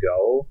wanted to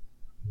go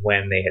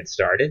when they had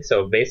started.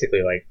 So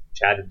basically, like,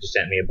 Chad had just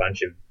sent me a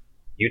bunch of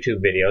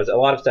YouTube videos, a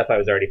lot of stuff I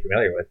was already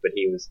familiar with, but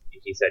he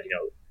said, you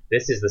know,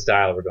 this is the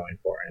style we're going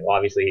for. And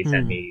obviously he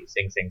sent me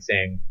Sing Sing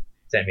Sing,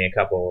 sent me a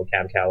couple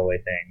Cab Calloway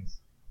things,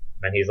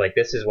 and he's like,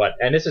 this is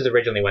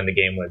originally when the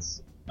game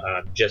was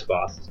just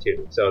bosses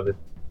too. So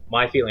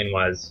my feeling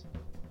was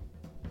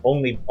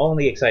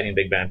only exciting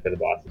big band for the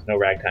bosses, no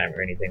ragtime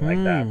or anything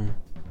like that.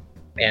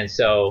 And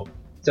so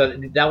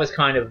that was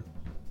kind of,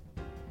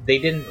 they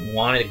didn't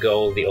want to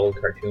go the old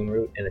cartoon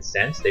route in a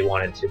sense. They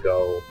wanted to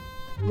go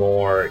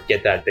more,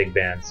 get that big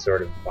band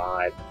sort of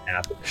vibe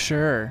happening.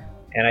 Sure.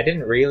 And I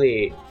didn't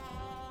really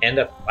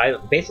I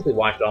basically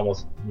watched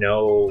almost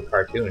no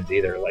cartoons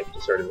either, like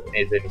to sort of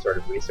as any sort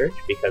of research,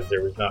 because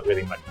there was not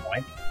really much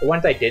point. The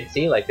ones I did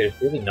see, like, there's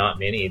really not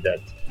many that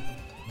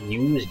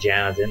use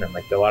jazz in them.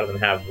 Like, a lot of them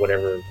have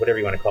whatever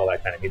you want to call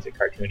that kind of music,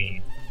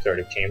 cartoony sort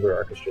of chamber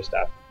orchestra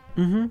stuff.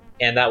 Mm-hmm.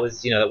 And that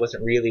was, that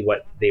wasn't really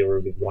what they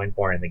were going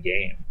for in the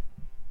game.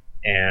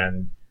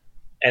 And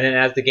then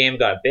as the game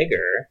got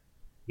bigger,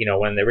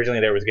 when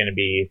originally there was going to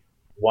be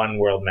one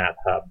world map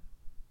hub.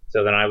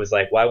 So then I was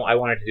like, well, I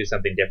wanted to do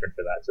something different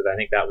for that. So I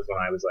think that was when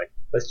I was like,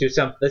 let's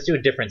do a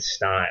different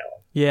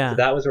style. Yeah. So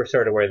that was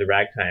where the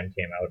ragtime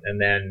came out. And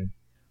then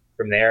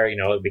from there,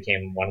 it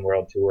became one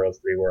world, two worlds,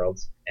 three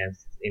worlds, and,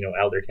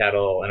 Elder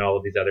Kettle and all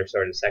of these other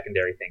sort of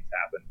secondary things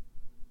happened.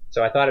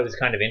 So I thought it was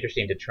kind of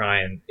interesting to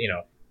try and,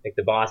 make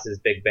the bosses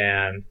big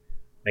band,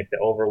 make the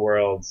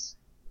overworlds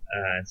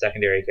and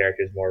secondary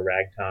characters more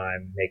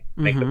ragtime, make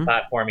the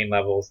platforming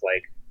levels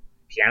like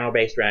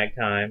piano-based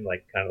ragtime,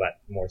 like kind of that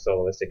more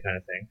soloistic kind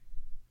of thing,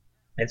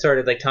 and sort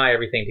of like tie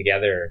everything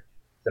together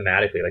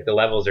thematically. Like the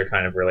levels are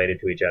kind of related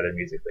to each other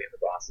musically, and the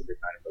bosses are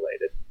kind of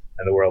related,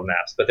 and the world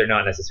maps, but they're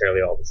not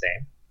necessarily all the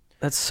same.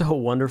 That's so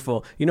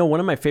wonderful. You know,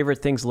 one of my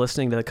favorite things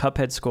listening to the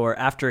Cuphead score,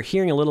 after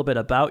hearing a little bit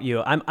about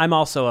you, I'm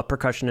also a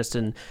percussionist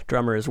and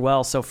drummer as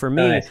well. So for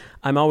me, Nice.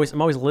 I'm always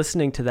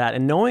listening to that,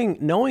 and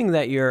knowing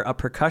that you're a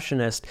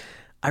percussionist,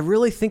 I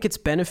really think it's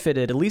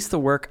benefited at least the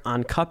work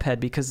on Cuphead,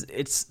 because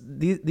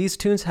these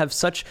tunes have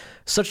such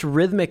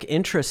rhythmic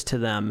interest to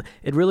them.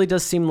 It really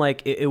does seem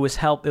like it was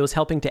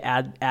helping to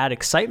add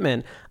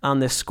excitement on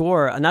this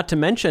score. Not to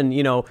mention,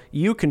 you know,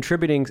 you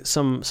contributing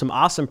some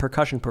awesome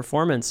percussion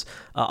performance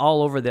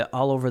all over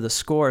the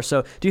score.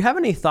 So, do you have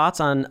any thoughts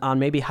on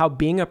maybe how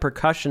being a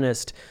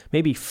percussionist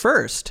maybe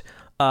first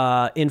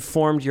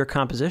informed your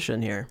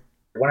composition here?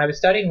 When I was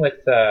studying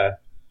with,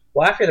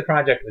 after the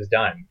project was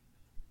done.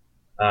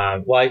 I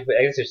guess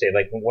I should say,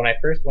 like, when I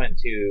first went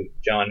to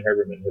John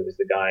Herberman, who was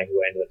the guy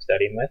who I ended up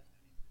studying with,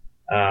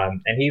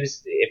 and he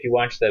was, if you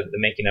watch the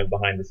making of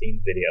behind the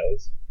scenes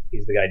videos,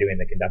 he's the guy doing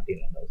the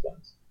conducting on those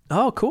ones.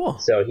 Oh, cool.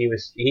 So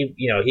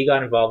he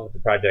got involved with the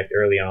project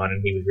early on,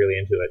 and he was really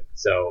into it.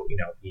 So, you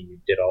know, he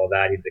did all of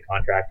that. He did the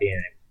contracting,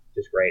 and it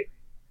was just great.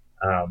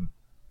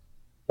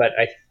 But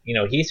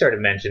he sort of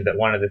mentioned that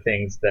one of the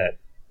things that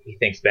he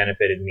thinks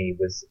benefited me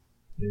was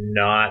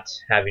not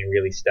having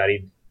really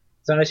studied.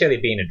 It's not necessarily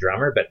being a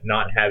drummer, but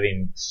not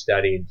having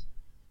studied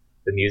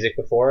the music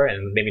before,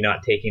 and maybe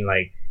not taking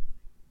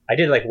I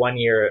did 1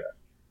 year.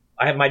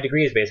 My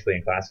degree is basically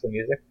in classical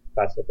music,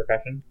 classical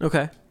percussion.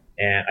 Okay.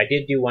 And I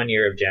did do 1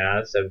 year of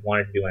jazz. I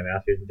wanted to do my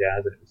master's in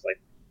jazz, and it was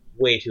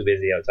way too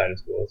busy outside of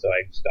school, so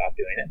I stopped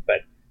doing it. But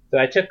so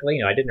I took,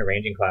 I did an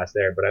arranging class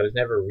there, but I was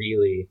never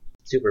really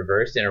super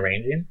versed in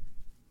arranging.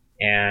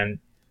 And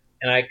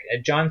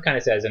John kind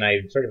of says, and I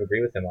sort of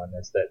agree with him on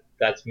this,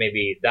 that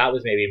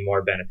was maybe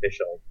more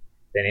beneficial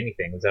than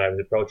anything, was that I was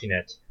approaching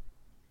it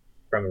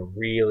from a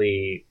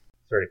really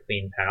sort of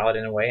clean palette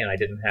in a way, and I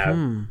didn't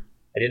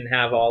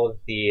have all of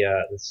the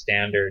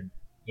standard,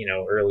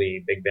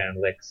 early big band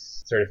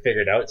licks sort of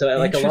figured out. So a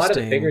lot of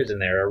the figures in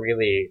there are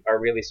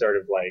really sort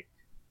of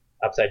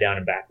upside down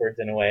and backwards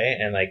in a way,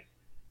 and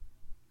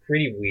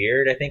pretty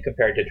weird, I think,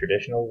 compared to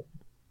traditional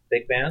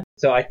big band.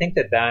 So I think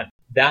that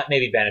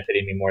maybe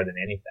benefited me more than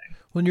anything.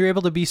 When you're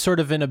able to be sort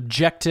of an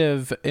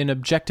objective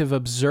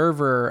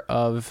observer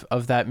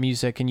of that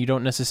music, and you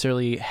don't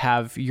necessarily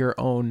have your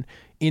own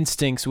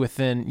instincts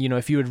within,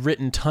 if you had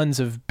written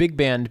tons of big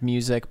band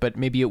music, but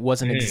maybe it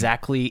wasn't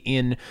exactly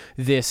in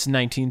this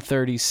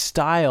 1930s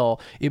style,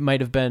 it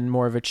might have been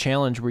more of a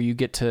challenge where you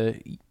get to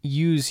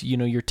use,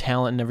 your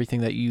talent and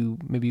everything that you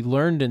maybe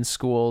learned in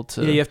school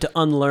to... Yeah, you have to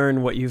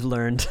unlearn what you've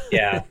learned.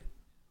 Yeah.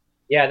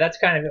 Yeah, that's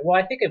kind of,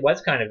 I think it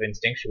was kind of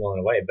instinctual in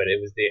a way, but it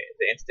was the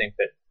instinct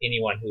that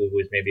anyone who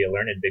was maybe a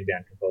learned big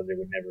band composer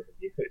would never have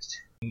used.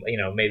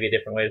 Maybe a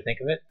different way to think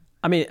of it.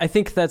 I mean, I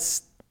think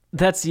that's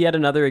yet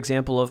another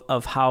example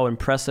of how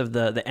impressive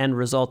the end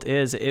result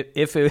is.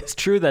 If it was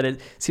true that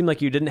it seemed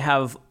like you didn't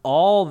have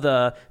all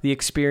the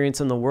experience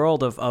in the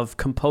world of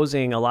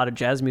composing a lot of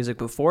jazz music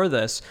before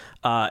this,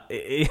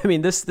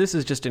 this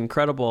is just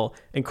incredible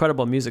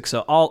music.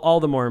 So all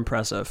the more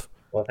impressive.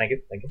 Well, thank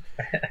you.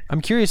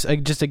 I'm curious,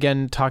 just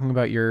again, talking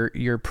about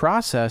your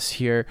process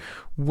here,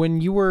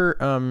 when you were,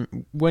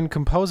 when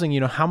composing,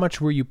 how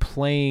much were you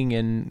playing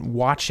and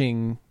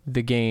watching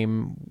the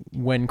game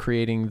when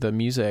creating the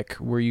music?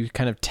 Were you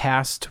kind of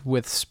tasked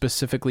with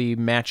specifically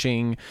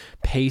matching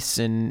pace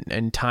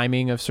and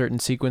timing of certain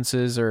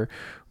sequences, or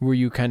were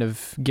you kind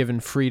of given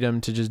freedom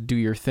to just do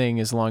your thing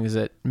as long as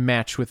it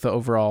matched with the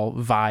overall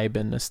vibe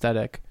and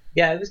aesthetic?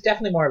 Yeah, it was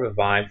definitely more of a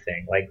vibe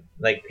thing,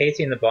 like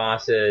pacing the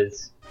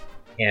bosses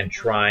and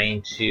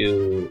trying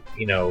to,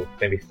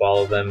 maybe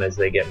follow them as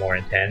they get more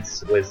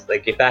intense. Was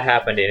if that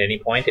happened at any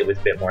point, it was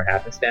a bit more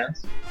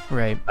happenstance.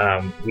 Right.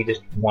 We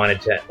just wanted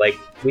to,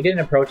 we didn't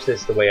approach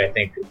this the way I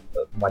think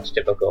much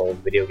typical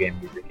video game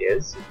music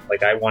is.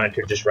 I wanted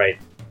to just write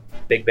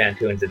big band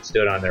tunes that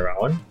stood on their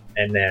own,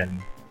 and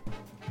then,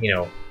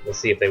 we'll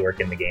see if they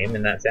work in the game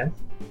in that sense.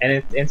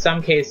 And in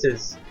some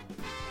cases,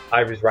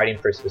 I was writing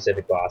for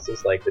specific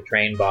bosses, like the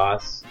train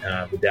boss,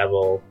 the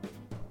devil,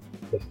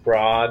 the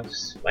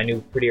frogs. I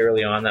knew pretty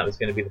early on that was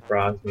going to be the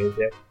frogs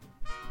music,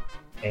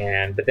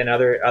 but then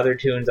other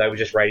tunes I was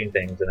just writing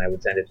things, and I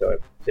would send it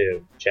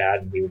to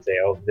Chad, and he would say,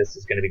 "Oh, this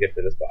is going to be good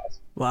for this boss."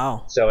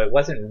 Wow! So it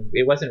wasn't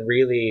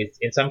really.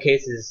 In some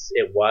cases,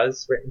 it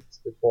was written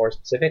for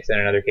specifics,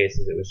 and in other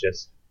cases, it was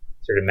just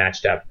sort of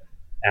matched up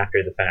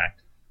after the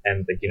fact.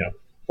 And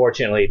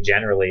fortunately,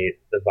 generally,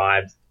 the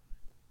vibes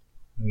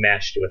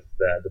meshed with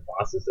the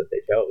bosses that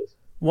they chose.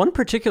 One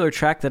particular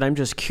track that I'm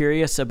just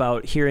curious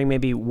about hearing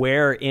maybe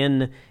where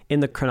in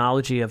the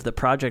chronology of the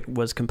project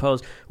was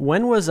composed.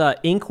 When was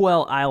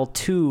Inkwell Isle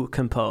 2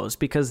 composed?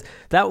 Because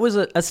that was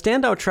a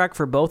standout track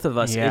for both of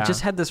us. Yeah. It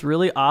just had this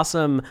really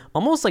awesome,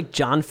 almost like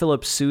John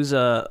Philip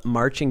Sousa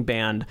marching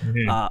band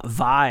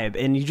vibe.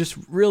 And you just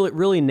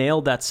really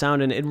nailed that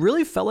sound. And it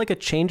really felt like a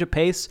change of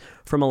pace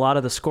from a lot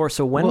of the score.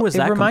 So when was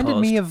that composed? It reminded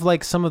composed? me of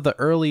like some of the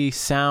early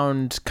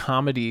sound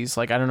comedies.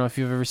 Like, I don't know if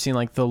you've ever seen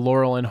like the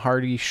Laurel and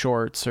Hardy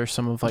shorts or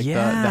some of like the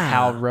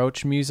Hal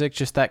Roach music,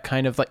 just that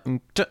kind of like.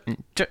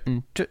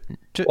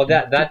 Well,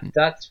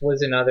 that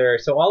was another.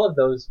 So all of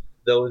those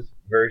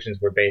versions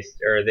were based,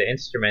 or the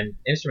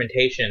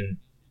instrumentation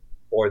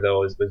for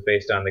those was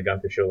based on the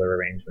Gunther Schuller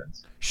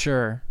arrangements.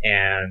 Sure.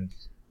 And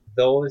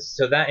those,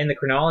 so that in the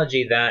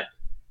chronology, that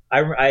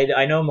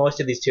I know most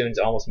of these tunes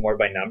almost more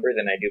by number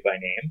than I do by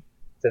name.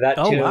 So that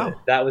tune,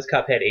 that was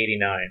Cuphead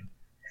 89.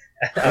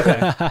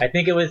 Okay. I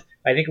think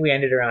we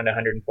ended around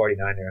 149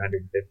 or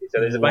 150. So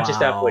there's a bunch of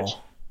stuff which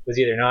was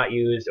either not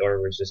used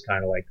or was just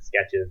kind of like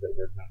sketches that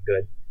were not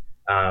good.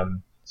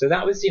 So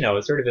that was,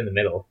 sort of in the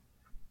middle.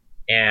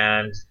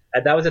 And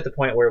that was at the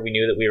point where we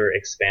knew that we were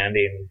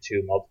expanding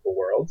to multiple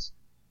worlds.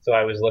 So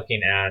I was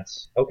looking at,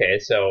 okay,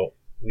 so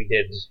we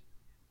did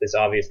this,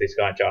 obviously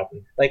Scott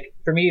Joplin. Like,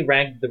 for me,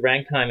 the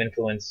ragtime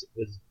influence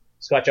was,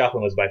 Scott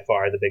Joplin was by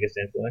far the biggest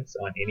influence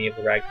on any of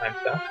the ragtime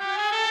stuff.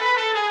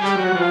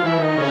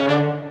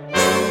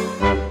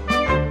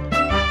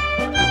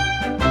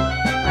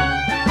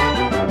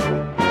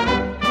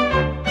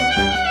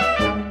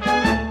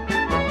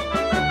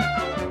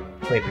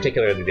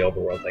 Particularly the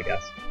overworlds, I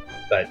guess.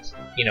 But,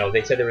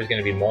 they said there was going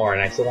to be more,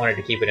 and I still wanted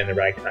to keep it in the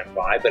ragtime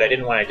vibe, but I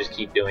didn't want to just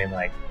keep doing,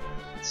 like,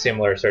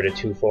 similar sort of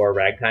 2/4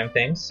 ragtime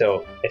things.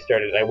 So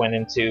I went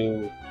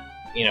into,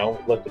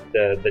 looked at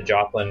the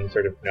Joplin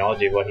sort of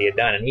chronology of what he had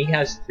done, and he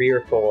has 3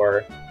 or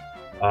 4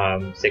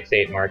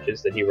 6/8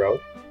 marches that he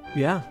wrote.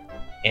 Yeah.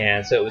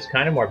 And so it was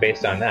kind of more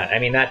based on that. I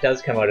mean, that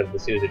does come out of the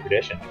Sousa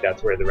tradition. Like,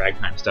 that's where the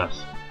ragtime stuff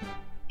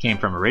came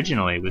from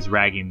originally, was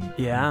ragging,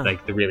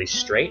 like, the really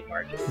straight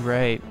marches.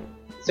 Right.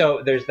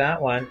 So there's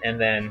that one, and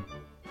then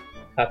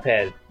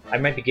Cuphead. I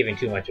might be giving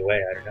too much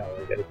away. I don't know.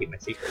 I've got to keep my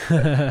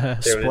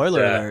secret.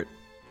 Spoiler alert.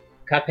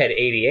 Cuphead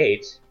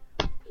 88,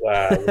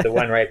 the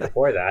one right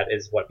before that,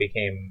 is what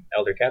became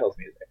Elder Kettle's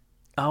music.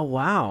 Oh,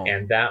 wow.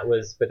 And that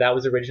was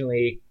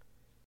originally,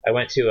 I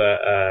went to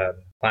a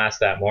class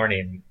that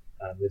morning.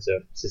 There's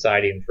a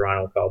society in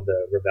Toronto called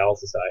the Rebel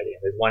Society.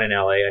 And there's one in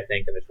LA, I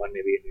think, and there's one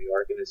maybe in New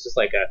York. And it's just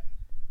like a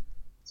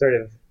sort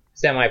of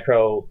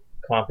semi-pro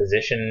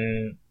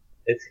composition.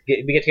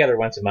 We get together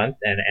once a month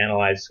and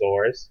analyze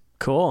scores.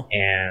 Cool.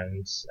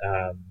 And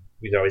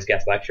there's always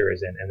guest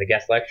lecturers in. And the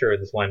guest lecturer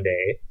this one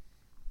day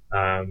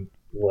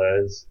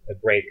was a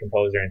great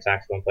composer and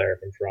saxophone player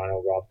from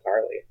Toronto, Rob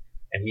Carley.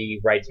 And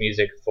he writes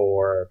music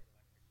for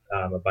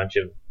a bunch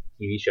of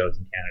TV shows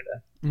in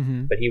Canada.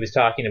 Mm-hmm. But he was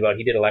talking about,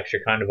 he did a lecture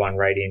kind of on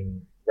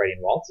writing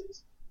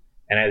waltzes.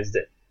 And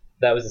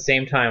that was the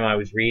same time I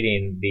was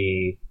reading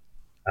the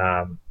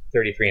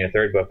 33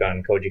 1/3 book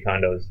on Koji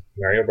Kondo's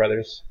Mario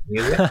Brothers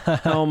music.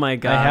 Oh my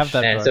gosh. I have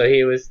that And book. so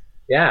he was,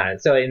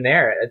 so in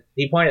there,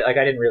 he pointed, like,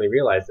 I didn't really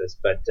realize this,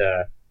 but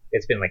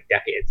it's been like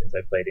decades since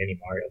I played any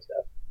Mario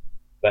stuff.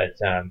 But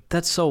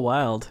that's so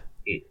wild.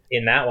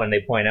 In that one,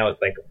 they point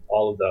out, like,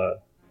 all of the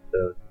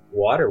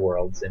water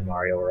worlds in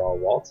Mario are all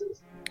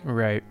waltzes.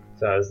 Right.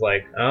 So I was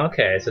like,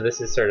 okay, so this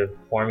is sort of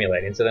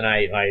formulating. So then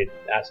I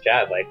asked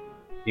Chad, like,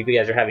 if you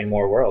guys are having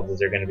more worlds, is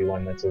there going to be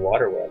one that's a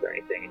water world or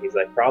anything? And he's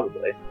like,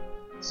 probably.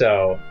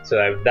 So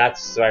I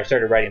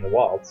started writing the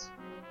waltz.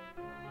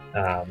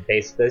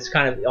 This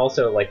kind of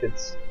also, like,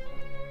 it's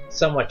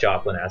somewhat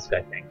Joplin-esque,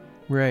 I think.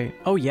 Right.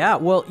 Oh, yeah.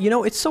 Well,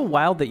 it's so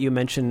wild that you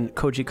mentioned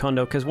Koji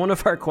Kondo, because one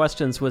of our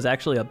questions was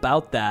actually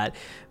about that.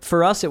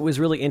 For us, it was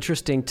really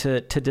interesting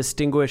to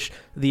distinguish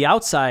the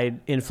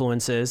outside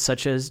influences,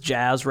 such as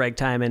jazz,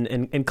 ragtime,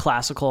 and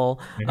classical,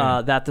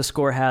 that the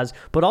score has,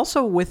 but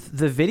also with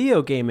the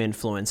video game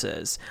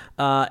influences.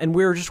 And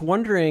we were just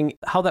wondering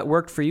how that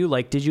worked for you.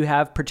 Like, did you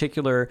have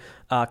particular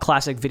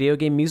classic video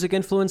game music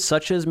influence,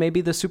 such as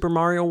maybe the Super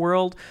Mario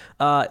World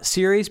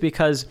series?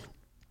 Because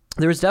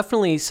there was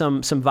definitely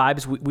some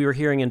vibes we were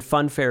hearing in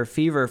Funfair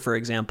Fever, for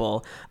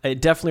example. It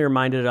definitely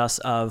reminded us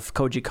of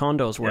Koji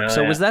Kondo's work.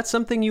 So was that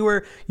something you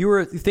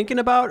were thinking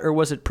about, or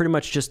was it pretty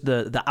much just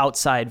the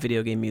outside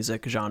video game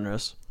music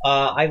genres?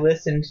 I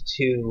listened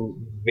to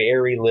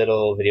very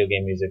little video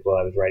game music while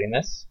I was writing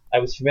this. I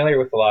was familiar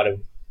with a lot of,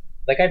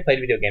 like, I played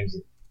video games.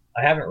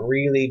 I haven't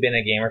really been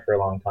a gamer for a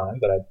long time,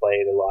 but I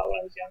played a lot when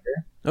I was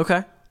younger.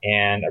 Okay.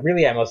 And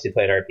I mostly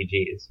played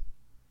RPGs.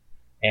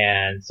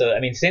 And so, I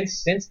mean,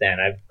 since then,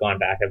 I've gone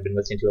back. I've been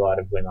listening to a lot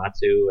of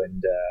Uematsu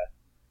and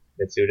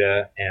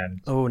Mitsuda,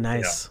 and oh,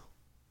 nice.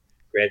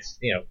 It's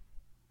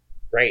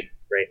great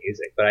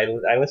music. But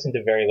I listened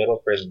to very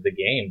little for the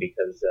game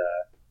because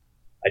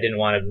I didn't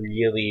want to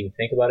really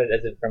think about it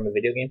from a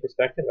video game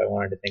perspective. I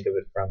wanted to think of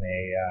it from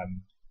a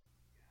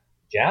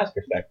jazz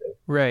perspective.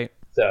 Right.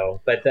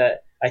 So, but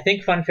I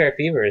think Funfair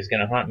Fever is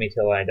going to haunt me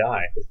till I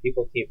die, because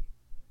people keep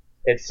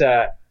It's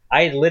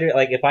I literally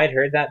like if I'd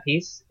heard that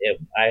piece,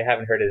 I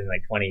haven't heard it in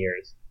like 20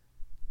 years,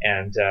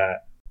 and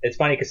it's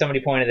funny because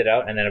somebody pointed it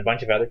out, and then a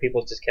bunch of other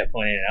people just kept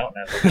pointing it out,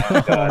 and I was like,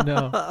 oh god,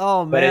 no.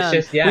 Oh man, but it's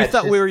just we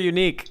thought we were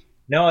unique.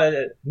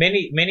 No,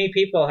 many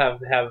people have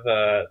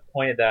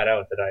pointed that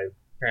out that I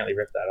apparently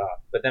ripped that off.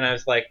 But then I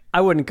was like,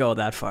 I wouldn't go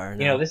that far.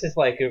 No. You know, this is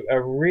like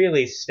a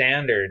really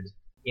standard.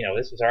 You know,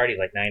 this was already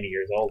like 90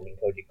 years old when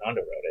Koji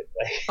Kondo wrote it.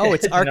 Like, oh,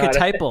 it's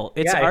archetypal.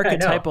 It's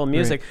archetypal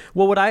music. Right.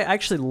 Well, what I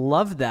actually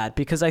love that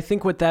because I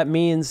think what that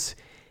means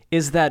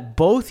is that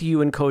both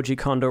you and Koji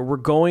Kondo were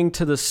going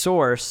to the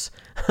source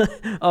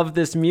of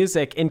this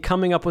music and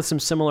coming up with some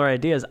similar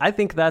ideas. I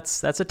think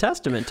that's a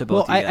testament to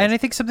both of you guys. And I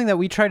think something that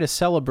we try to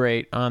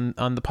celebrate on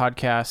the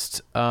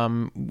podcast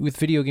with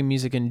video game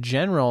music in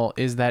general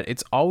is that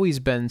it's always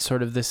been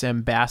sort of this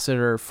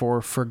ambassador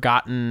for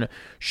forgotten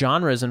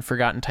genres and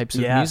forgotten types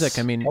of music.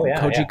 I mean,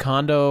 Koji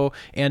Kondo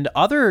and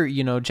other,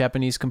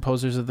 Japanese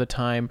composers of the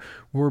time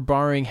were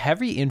borrowing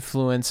heavy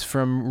influence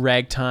from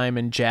ragtime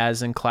and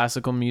jazz and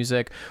classical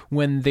music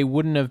when they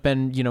wouldn't have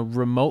been,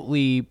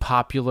 remotely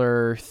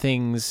popular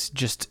things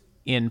just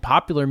in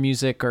popular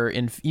music or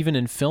even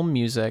in film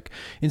music.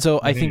 And so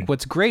I think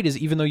what's great is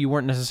even though you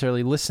weren't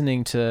necessarily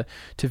listening to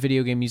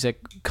video game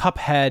music,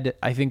 Cuphead,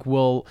 I think,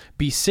 will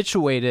be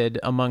situated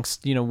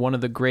amongst, one of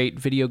the great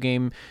video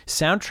game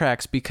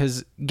soundtracks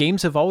because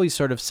games have always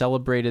sort of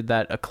celebrated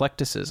that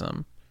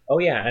eclecticism. Oh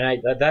yeah,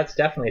 and that's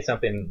definitely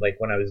something like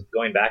when I was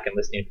going back and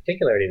listening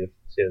particularly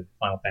to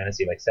Final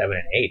Fantasy like 7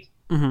 and 8.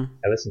 Mm-hmm.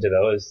 I listened to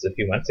those a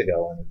few months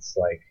ago and it's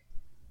like,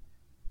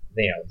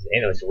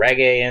 there's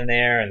reggae in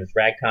there and there's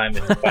ragtime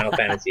in Final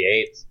Fantasy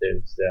 8.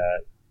 There's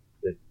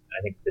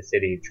I think the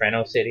city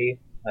Treno City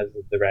has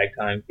the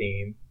ragtime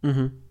theme,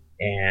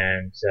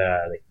 and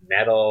like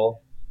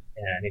metal,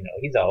 and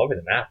he's all over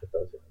the map with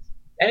those ones,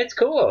 and it's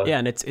cool. Yeah,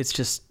 and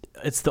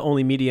it's the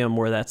only medium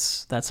where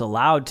that's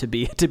allowed to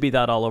be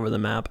that all over the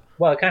map.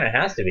 Well, it kind of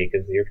has to be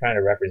because you're trying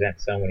to represent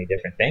so many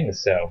different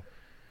things. So,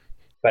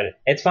 but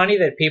it's funny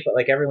that people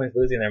everyone's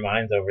losing their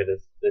minds over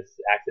this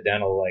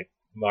accidental like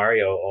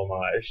Mario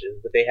homage,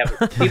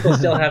 but people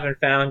still haven't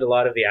found a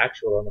lot of the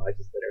actual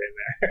homages that are in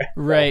there.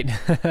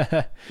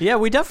 Right. Yeah,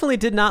 we definitely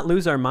did not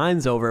lose our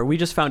minds over it. We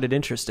just found it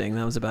interesting.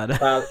 That was about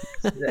it. Well,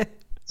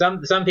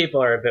 some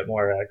people are a bit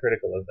more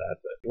critical of that,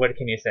 but what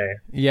can you say?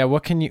 Yeah,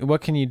 what can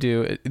you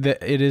do?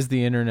 It is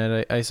the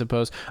internet, I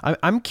suppose.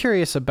 I'm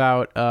curious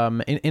about,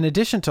 in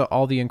addition to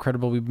all the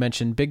incredible we've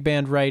mentioned, big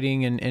band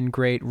writing and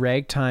great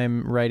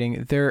ragtime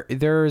writing,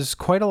 there's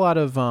quite a lot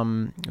of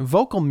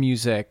vocal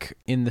music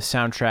in the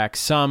soundtrack.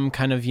 Some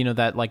kind of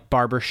that like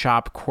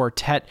barbershop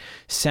quartet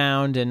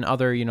sound and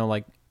other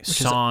like which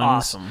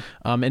songs. Is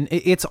awesome. And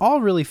it's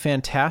all really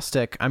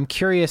fantastic. I'm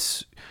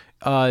curious.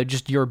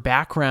 Just your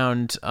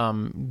background,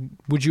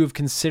 would you have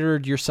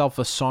considered yourself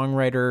a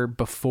songwriter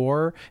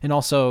before? And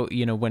also,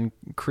 when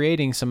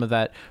creating some of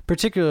that,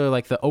 particularly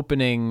like the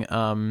opening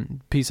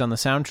piece on the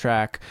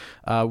soundtrack,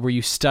 were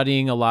you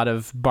studying a lot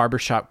of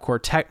barbershop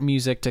quartet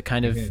music to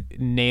kind of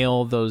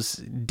nail those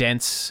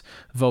dense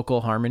vocal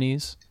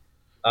harmonies?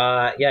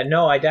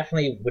 No, I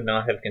definitely would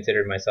not have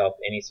considered myself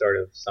any sort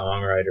of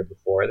songwriter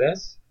before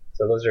this.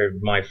 So those are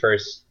my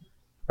first,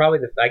 probably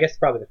the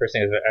first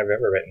thing I've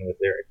ever written with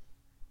lyrics.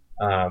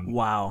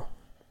 Wow.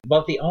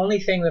 But the only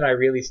thing that I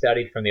really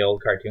studied from the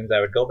old cartoons, I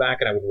would go back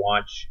and I would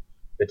watch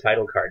the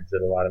title cards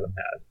that a lot of them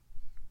had.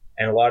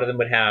 And a lot of them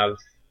would have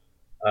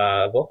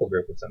a vocal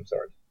group of some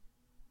sort.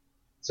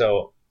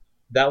 So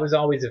that was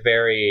always I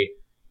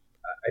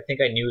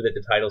think I knew that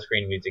the title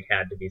screen music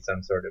had to be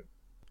some sort of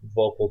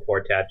vocal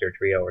quartet or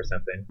trio or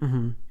something.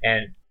 Mm-hmm.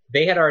 And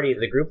they had already,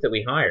 the group that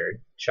we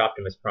hired,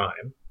 Shoptimus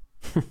Prime,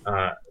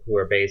 who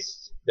are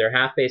they're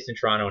half based in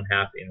Toronto and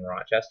half in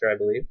Rochester, I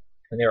believe.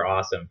 And they're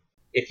awesome.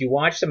 If you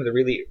watch some of the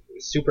really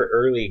super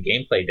early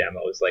gameplay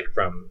demos, like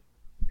from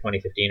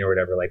 2015 or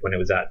whatever, like when it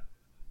was at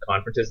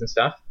conferences and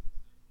stuff,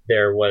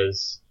 there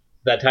was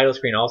that title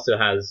screen also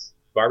has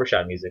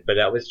barbershop music, but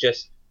that was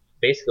just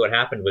basically what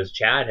happened was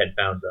Chad had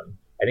found them.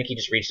 I think he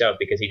just reached out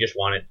because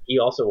he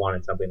also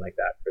wanted something like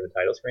that for the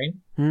title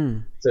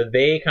screen. So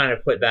they kind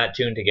of put that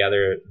tune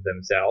together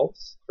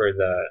themselves for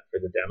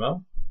the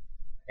demo.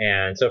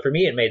 And so for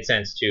me, it made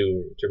sense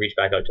to reach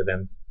back out to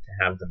them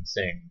to have them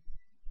sing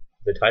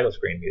the title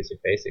screen music,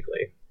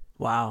 basically.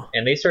 Wow.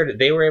 And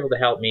they were able to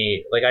help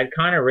me. Like, I'd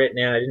kind of written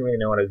it, I didn't really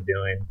know what I was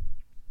doing.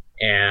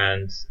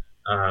 And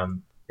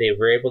they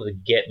were able to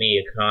get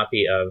me a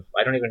copy of,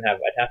 I'd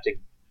have to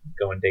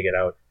go and dig it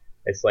out.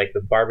 It's like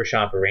the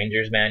Barbershop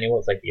Arrangers Manual.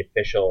 It's like the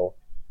official,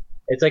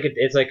 they're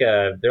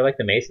like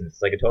the Masons.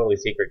 It's like a totally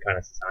secret kind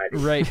of society.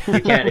 Right.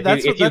 You can't,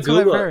 that's what I've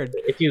heard.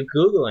 If you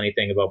Google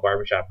anything about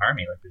barbershop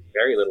harmony, like, there's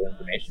very little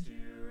information.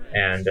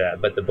 And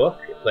but the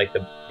book, like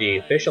the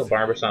official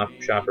Barbershop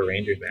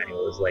Arrangers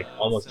Manual, is like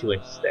almost 2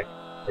 inches thick.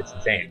 It's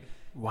insane.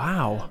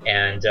 Wow.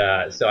 And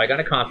so I got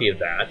a copy of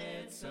that,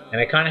 and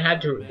I kind of had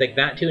to, like,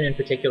 that tune in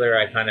particular,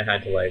 I kind of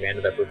had to, like,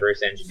 ended up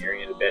reverse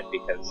engineering it a bit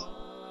because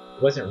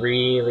it wasn't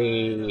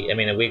really, I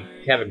mean, we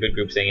have a good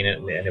group singing it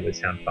and it would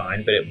sound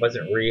fine, but it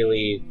wasn't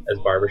really as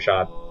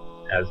barbershop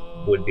as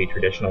would be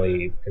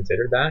traditionally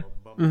considered that.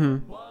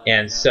 Mm-hmm.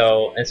 And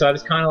so I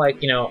was kind of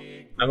like,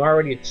 I'm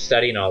already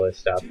studying all this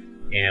stuff,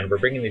 and we're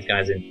bringing these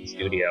guys into the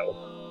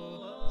studio.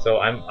 So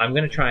I want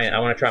to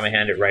try my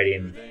hand at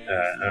writing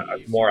a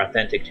more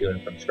authentic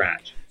tune from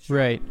scratch.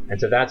 Right. And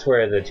so that's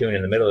where the tune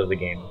in the middle of the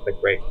game,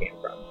 Quick Break, came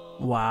from.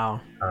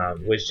 Wow.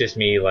 Was just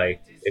me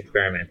like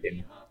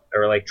experimenting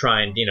or like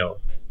trying,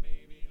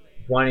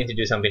 wanting to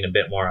do something a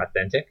bit more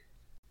authentic.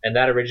 And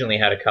that originally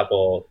had a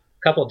couple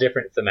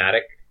different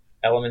thematic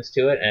elements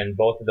to it, and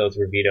both of those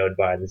were vetoed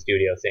by the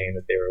studio, saying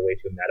that they were way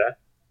too meta.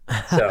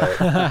 So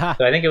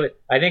I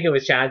think it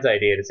was Chad's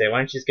idea to say, why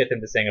don't you just get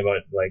them to sing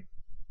about like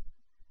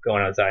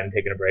going outside and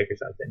taking a break or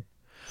something.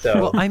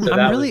 So,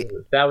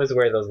 that was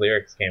where those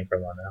lyrics came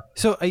from on that.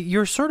 So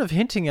you're sort of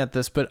hinting at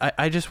this, but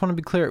I just want to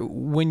be clear.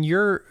 When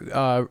you're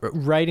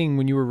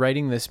when you were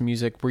writing this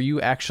music, were you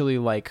actually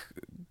like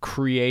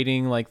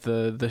creating like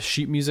the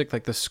sheet music,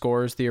 like the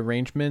scores, the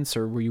arrangements,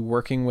 or were you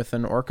working with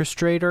an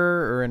orchestrator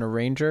or an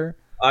arranger?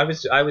 I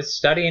was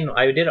studying.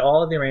 I did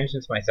all of the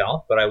arrangements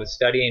myself, but I was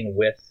studying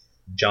with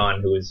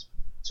John, who was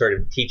sort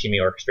of teaching me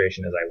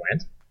orchestration as I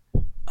went.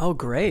 Oh,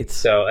 great.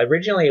 So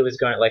originally it was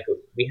going like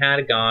we had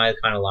a guy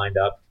kind of lined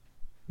up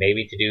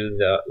maybe to do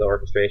the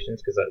orchestrations,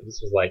 because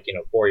this was like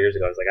 4 years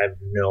ago. I was like, I have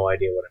no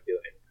idea what I'm doing.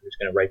 I'm just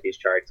going to write these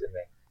charts and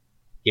then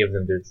give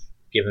them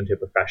to a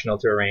professional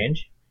to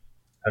arrange.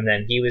 And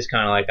then he was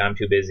kind of like, I'm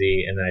too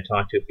busy. And then I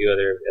talked to a few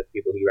other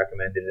people he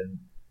recommended, and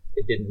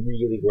it didn't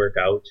really work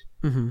out.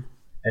 Mm-hmm.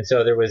 And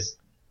so there was,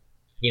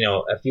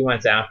 a few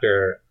months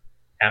after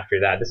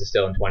that, this is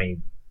still in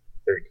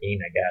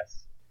 2013, I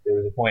guess. There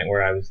was a point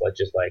where I was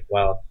just like,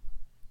 well,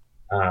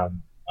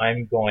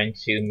 I'm going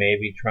to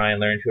maybe try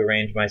and learn to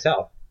arrange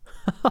myself.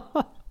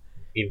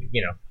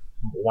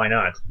 Why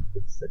not?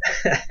 It's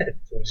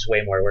just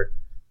way more work.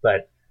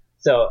 But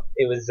so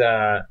it was.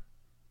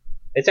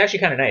 It's actually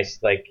kind of nice.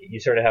 Like you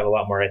sort of have a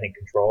lot more, I think,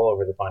 control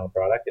over the final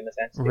product in a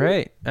sense. Too.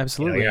 Right.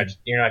 Absolutely.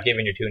 You're not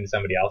giving your tune to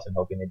somebody else and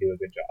hoping they do a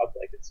good job.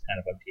 Like it's kind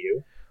of up to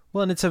you.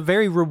 Well, and it's a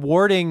very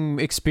rewarding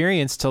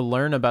experience to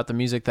learn about the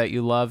music that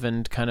you love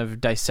and kind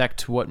of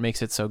dissect what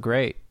makes it so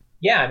great.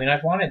 Yeah, I mean, I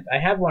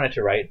have wanted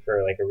to write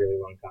for like a really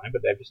long time,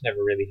 but I've just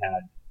never really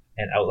had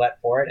an outlet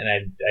for it, and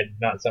I'm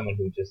not someone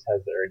who just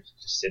has the urge to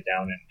just sit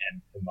down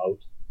and emote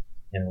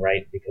and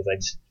write because I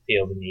just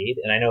feel the need.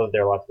 And I know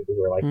there are lots of people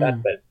who are like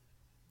that, but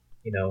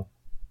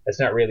that's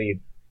not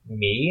really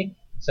me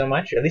so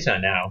much, or at least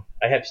not now.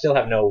 I still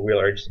have no real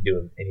urge to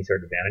do any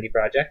sort of vanity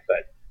project,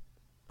 but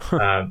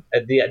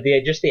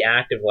the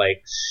act of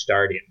like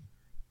starting,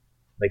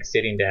 like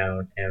sitting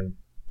down and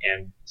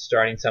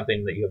starting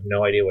something that you have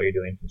no idea what you're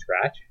doing from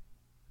scratch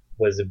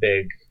was a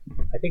bit,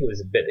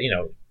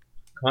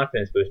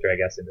 confidence booster, I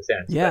guess, in a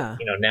sense. Yeah.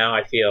 But, now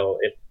I feel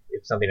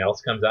if something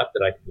else comes up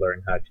that I could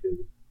learn how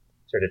to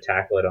sort of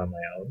tackle it on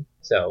my own.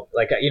 So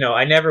like,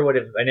 I never would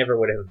have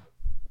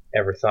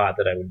ever thought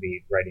that I would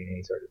be writing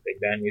any sort of big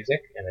band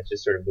music, and it's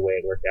just sort of the way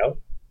it worked out.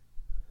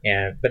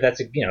 But that's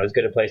as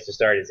good a place to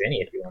start as any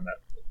if you want to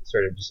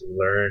sort of just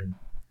learn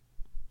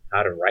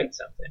how to write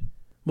something.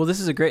 Well,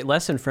 this is a great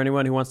lesson for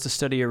anyone who wants to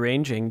study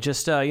arranging.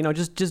 Just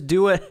just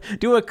do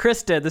what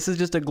Chris did. This is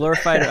just a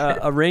glorified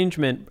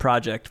arrangement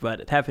project,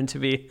 but it happened to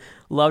be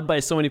loved by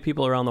so many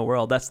people around the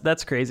world.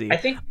 That's crazy. I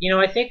think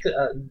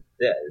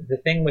the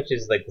thing which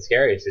is like the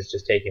scariest is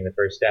just taking the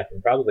first step,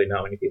 and probably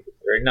not many people,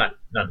 or not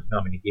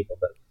many people,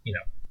 but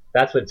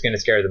that's what's going to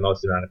scare the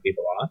most amount of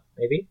people off,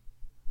 maybe.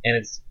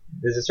 And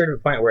there's a certain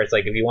point where it's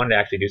like if you wanted to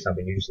actually do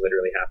something, you just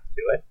literally have to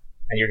do it,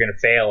 and you're going to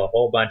fail a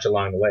whole bunch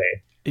along the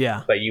way.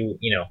 Yeah. But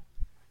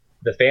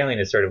the failing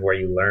is sort of where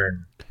you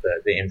learn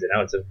the ins and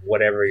outs of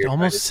whatever you're. It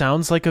almost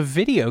sounds like a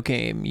video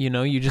game.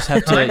 You just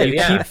have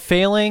to keep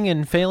failing,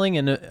 and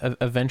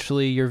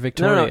eventually you're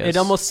victorious. No, it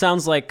almost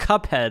sounds like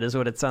Cuphead is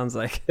what it sounds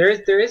like. There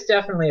is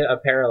definitely a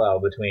parallel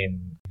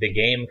between the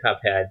game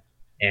Cuphead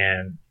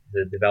and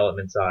the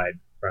development side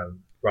from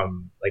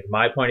like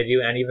my point of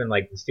view, and even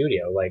like the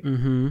studio. Like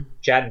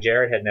Chad and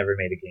Jared had never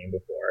made a game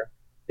before.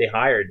 They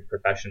hired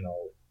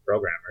professional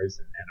programmers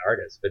and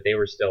artists, but they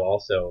were still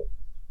also,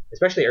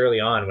 especially early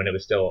on when it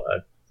was still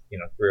a 3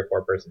 or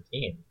 4 person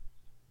team,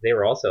 they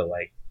were also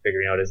like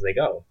figuring out as they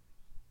go.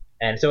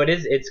 And so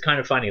it's kind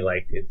of funny,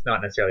 like it's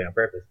not necessarily on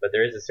purpose, but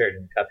there is a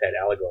certain Cuphead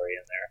allegory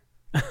in there.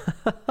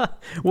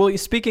 Well,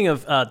 speaking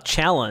of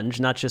challenge,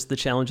 not just the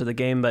challenge of the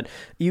game, but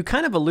you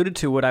kind of alluded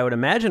to what I would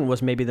imagine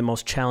was maybe the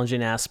most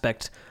challenging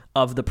aspect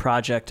of the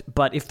project.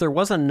 But if there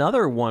was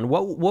another one,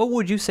 what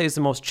would you say is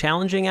the most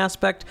challenging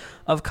aspect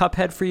of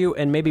Cuphead for you,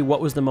 and maybe what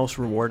was the most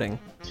rewarding?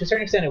 To a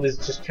certain extent, it was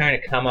just trying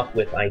to come up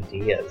with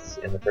ideas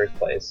in the first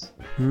place.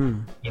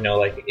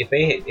 Like if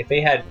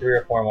they had 3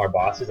 or 4 more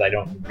bosses, I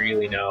don't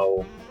really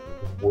know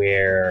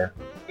where.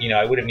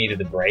 I would have needed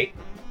the break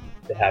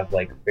to have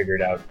like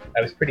figured out.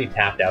 I was pretty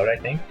tapped out, I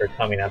think, for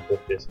coming up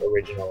with this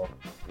original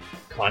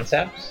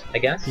concepts, I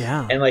guess.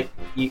 Yeah. And like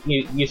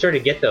you sort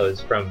of get those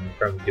from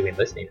doing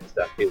listening and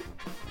stuff too.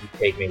 You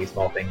take maybe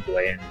small things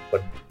away and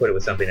put it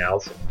with something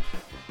else and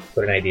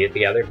put an idea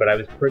together. But I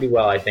was pretty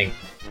well, I think,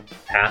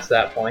 past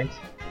that point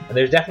And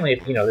there's definitely,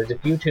 there's a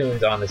few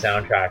tunes on the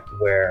soundtrack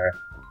where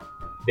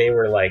they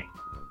were like,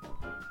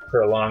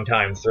 for a long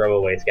time,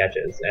 throwaway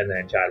sketches, and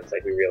then Chad was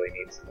like, we really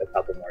need a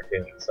couple more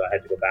tunes, so I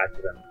had to go back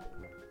to them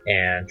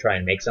and try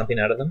and make something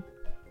out of them.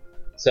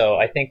 So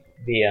I think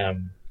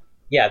the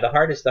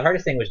hardest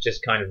thing was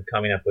just kind of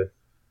coming up with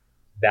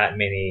that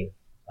many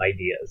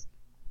ideas.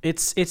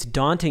 It's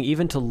daunting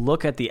even to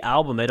look at the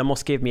album. It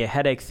almost gave me a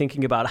headache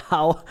thinking about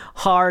how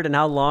hard and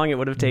how long it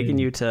would have taken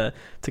you to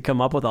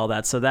come up with all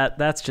that. So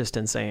that's just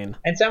insane.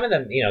 And some of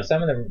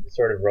them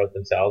sort of wrote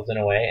themselves in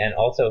a way, and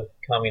also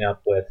coming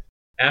up with,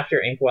 after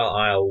Inkwell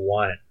Isle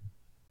 1,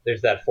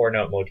 there's that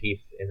 4-note motif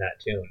in that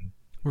tune.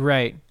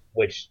 Right.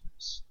 Which,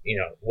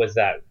 was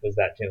that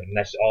tune. And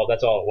that's all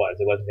it was.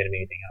 It wasn't going to be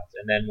anything else.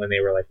 And then when they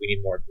were like, we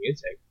need more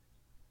music,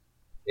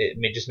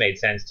 it just made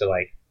sense to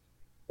like,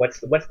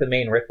 what's the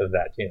main riff of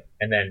that tune?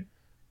 And then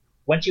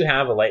once you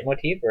have a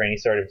leitmotif or any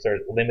sort of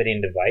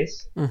limiting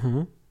device,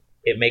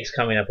 it makes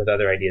coming up with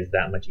other ideas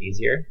that much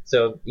easier.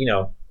 So,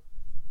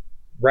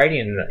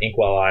 writing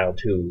Inkwell Isle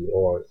 2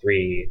 or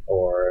 3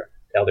 or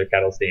Elder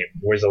Kettle's theme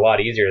was a lot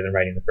easier than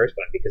writing the first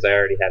one, because I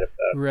already had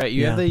right.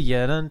 You have the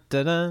dun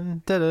dun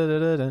dun dun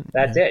dun dun.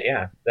 That's it.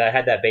 Yeah, I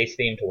had that bass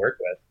theme to work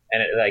with,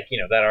 and it,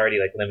 that already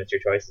limits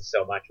your choices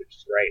so much, which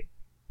is great.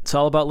 It's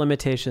all about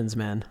limitations,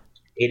 man.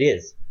 It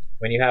is.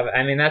 When you have,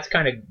 that's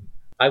kind of,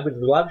 I would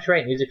love to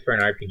write music for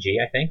an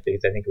RPG, I think,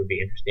 because I think it would be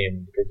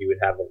interesting because you would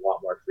have a lot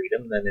more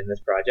freedom than in this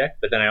project.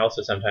 But then I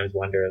also sometimes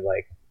wonder,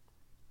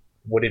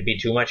 would it be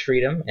too much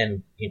freedom?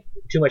 And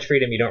too much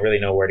freedom, you don't really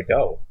know where to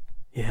go.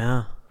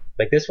 Yeah.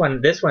 Like this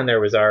one,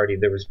 there was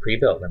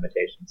pre-built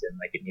limitations in,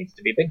 it needs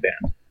to be big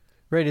band.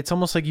 Right, it's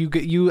almost like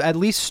you at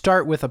least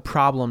start with a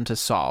problem to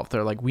solve.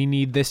 They're like, we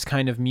need this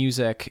kind of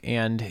music,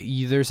 and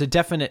there's a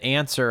definite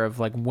answer of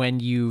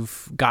when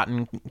you've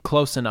gotten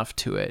close enough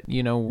to it,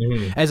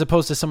 as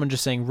opposed to someone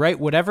just saying, write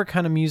whatever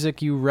kind of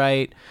music you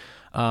write,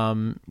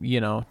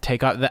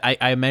 take out.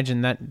 I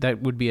imagine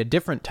that would be a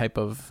different type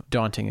of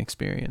daunting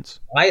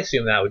experience. I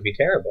assume that would be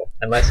terrible,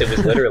 unless it was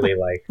literally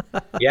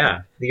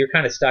you're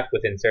kind of stuck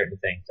within certain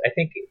things. I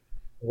think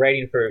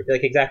writing for,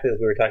 exactly as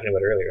we were talking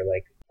about earlier,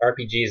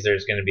 RPGs,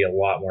 there's going to be a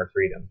lot more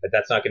freedom, but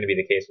that's not going to be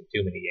the case with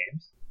too many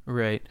games.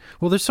 Right.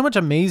 Well, there's so much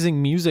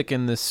amazing music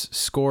in this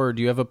score.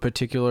 Do you have a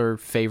particular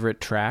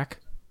favorite track?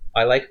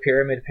 I like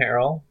Pyramid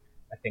Peril,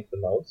 I think, the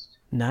most.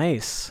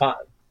 Nice.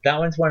 That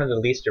one's one of the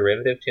least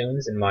derivative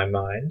tunes in my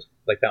mind.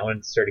 That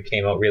one sort of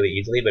came out really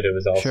easily, but it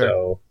was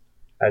also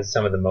has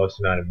some of the most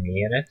amount of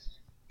me in it.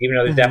 Even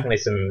though there's definitely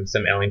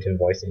some Ellington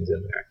voicings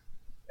in there.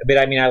 But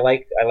I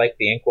like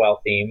the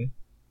Inkwell theme.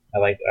 I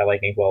like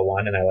Inkwell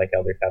 1, and I like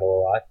Elder Kettle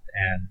a lot.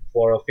 And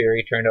Floral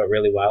Fury turned out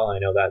really well. I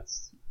know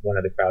that's one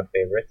of the crowd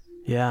favorites.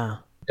 Yeah.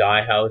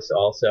 Die House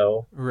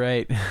also.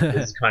 Right.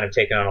 Is kind of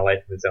taken on a life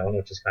of its own,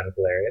 which is kind of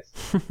hilarious.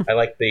 I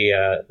like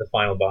the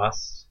final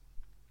boss,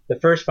 the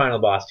first final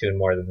boss tune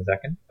more than the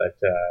second. But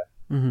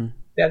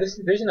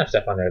there's enough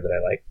stuff on there that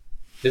I like.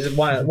 There's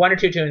one or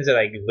two tunes that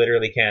I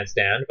literally can't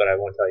stand, but I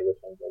won't tell you which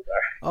ones those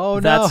are. Oh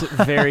no,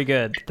 that's very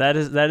good. That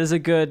is a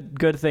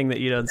good thing that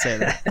you don't say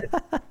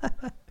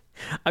that.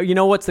 You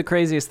know what's the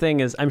craziest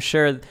thing is, I'm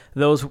sure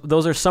those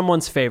are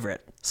someone's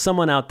favorite.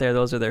 Someone out there,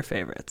 those are their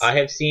favorites. I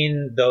have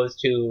seen those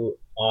two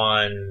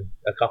on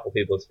a couple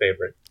people's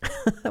favorite.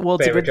 Well,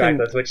 it's favorite a good thing.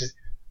 Lists, which is,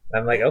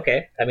 I'm like,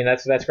 okay.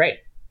 That's great.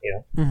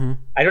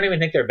 I don't even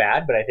think they're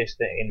bad, but I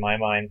just, in my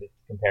mind,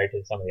 compared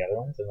to some of the other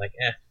ones, I'm like,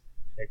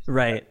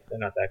 right. They're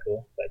not that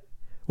cool. But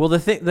well, the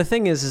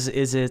thing is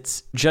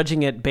it's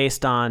judging it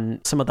based on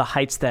some of the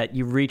heights that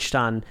you reached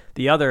on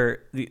the other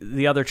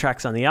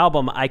tracks on the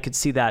album. I could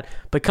see that,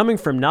 but coming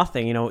from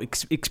nothing,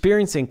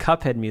 experiencing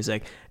Cuphead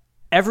music,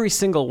 every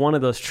single one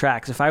of those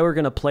tracks, if I were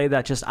going to play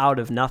that just out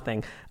of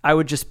nothing, I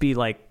would just be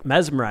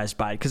mesmerized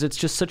by it, because it's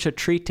just such a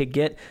treat to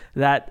get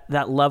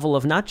that level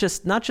of not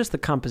just the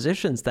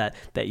compositions that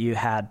you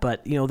had,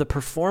 but the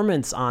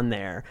performance on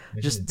there,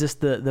 just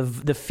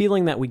the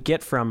feeling that we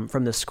get from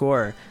the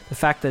score, the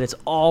fact that it's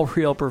all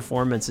real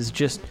performance is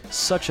just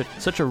such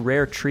a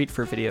rare treat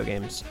for video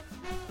games.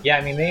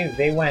 Yeah,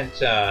 they went,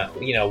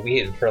 we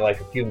had, for a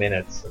few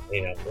minutes,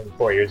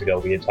 4 years ago,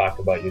 we had talked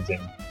about using,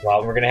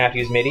 we're going to have to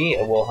use MIDI,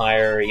 we'll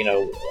hire,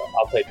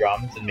 I'll play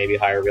drums and maybe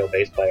hire a real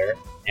bass player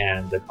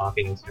and the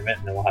conking instrument,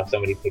 and then we'll have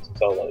somebody pick some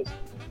solos.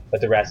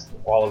 But the rest,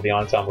 all of the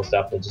ensemble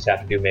stuff, we'll just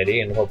have to do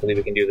MIDI, and hopefully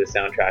we can do the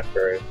soundtrack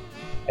for,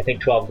 I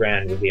think,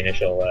 $12,000 was the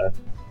initial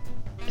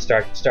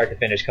start to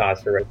finish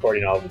cost for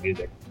recording all of the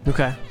music.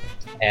 Okay.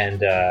 And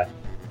that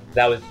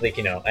was,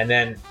 and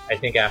then I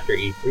think after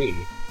E3,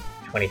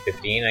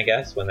 2015, I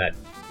guess, when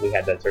we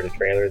had that sort of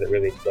trailer that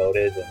really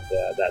exploded,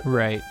 and that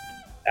right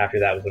after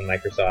that was when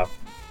Microsoft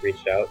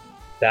reached out.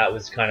 That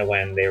was kind of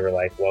when they were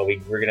like, well,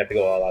 we're gonna have to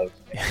go all out,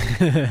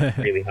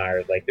 really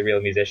hire the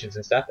real musicians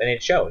and stuff, and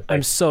it shows.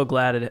 I'm so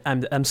glad it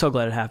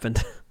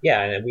happened.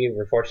 Yeah, and we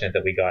were fortunate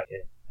that we got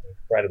an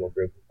incredible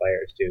group of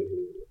players too,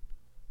 who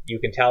you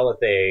can tell that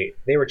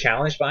they were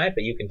challenged by it,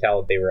 but you can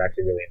tell that they were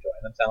actually really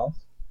enjoying themselves.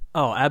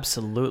 Oh,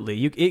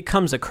 absolutely. It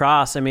comes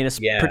across.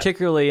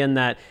 Particularly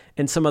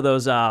in some of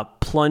those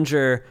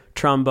plunger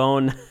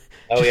trombone.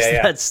 Oh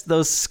yeah. That's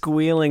those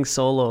squealing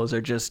solos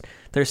are just,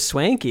 they're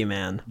swanky,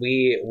 man.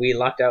 We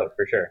lucked out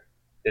for sure.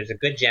 There's a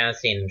good jazz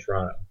scene in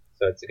Toronto,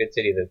 so it's a good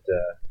city that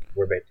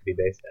we're to be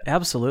based in.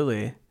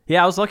 Absolutely.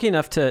 Yeah, I was lucky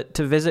enough to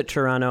visit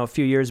Toronto a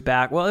few years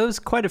back. Well, it was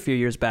quite a few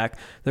years back.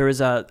 There was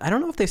I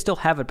don't know if they still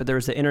have it, but there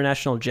was the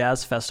International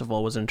Jazz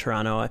Festival was in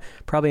Toronto,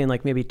 probably in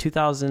like maybe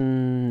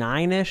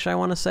 2009-ish, I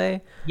want to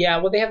say. Yeah,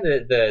 well, they have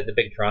the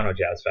big Toronto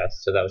Jazz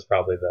Fest, so that was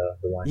probably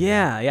the one.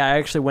 Yeah, I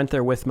actually went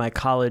there with my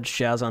college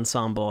jazz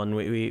ensemble, and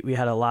we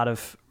had a lot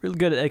of really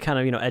good kind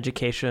of,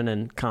 education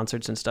and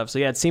concerts and stuff. So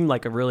yeah, it seemed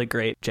like a really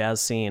great jazz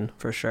scene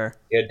for sure.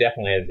 It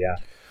definitely is, yeah.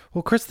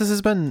 Well, Chris, this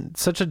has been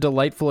such a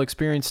delightful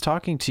experience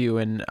talking to you,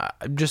 and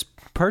just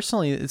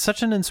personally, it's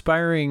such an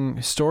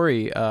inspiring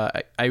story.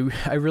 I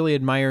really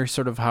admire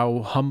sort of how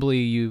humbly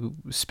you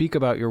speak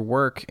about your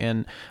work,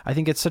 and I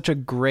think it's such a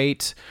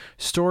great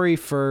story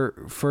for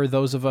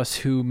those of us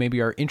who maybe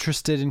are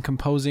interested in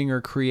composing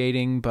or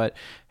creating, but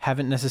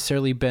haven't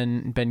necessarily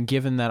been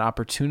given that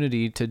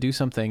opportunity to do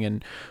something.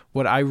 And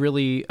what I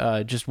really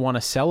just want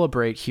to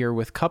celebrate here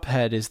with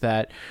Cuphead is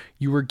that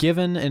you were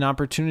given an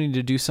opportunity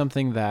to do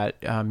something that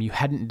you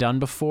hadn't done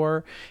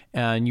before,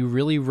 and you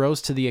really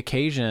rose to the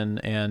occasion.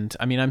 And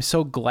I mean, I'm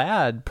so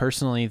glad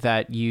personally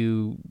that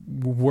you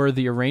were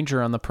the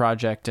arranger on the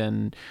project,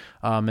 and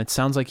it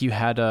sounds like you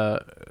had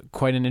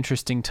quite an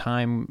interesting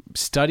time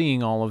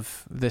studying all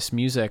of this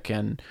music.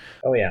 And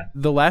oh yeah,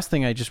 the last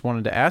thing I just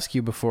wanted to ask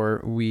you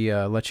before we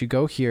let you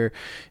go here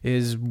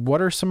is,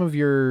 what are some of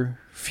your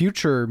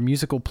future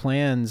musical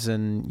plans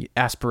and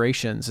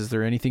aspirations? Is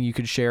there anything you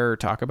could share or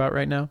talk about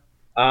right now?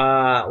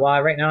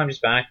 Well, right now I'm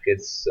just back.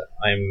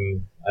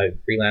 I'm a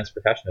freelance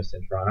percussionist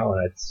in Toronto,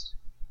 and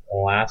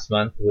last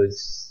month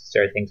things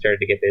started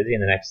to get busy.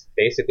 And the next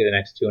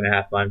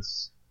 2.5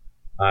 months,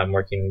 I'm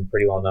working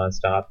pretty well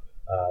nonstop,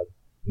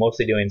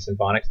 mostly doing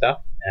symphonic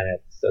stuff, and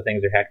so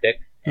things are hectic.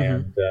 Mm-hmm.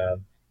 And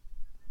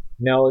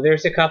no,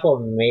 there's a couple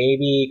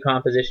maybe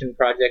composition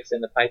projects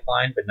in the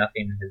pipeline, but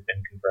nothing has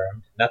been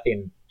confirmed.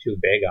 Nothing too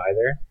big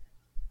either.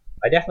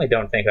 I definitely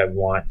don't think I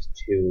want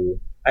to.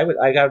 I would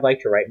like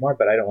to write more,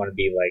 but I don't want to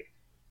be like,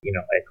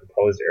 a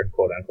composer,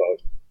 quote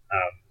unquote,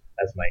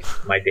 as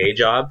my day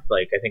job.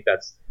 Like, I think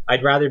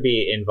I'd rather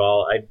be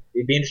involved.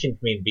 It'd be interesting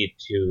for me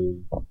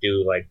to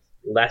do like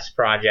less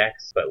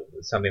projects, but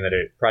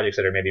projects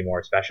that are maybe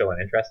more special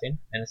and interesting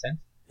in a sense.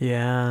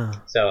 Yeah.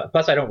 So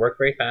plus I don't work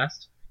very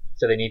fast,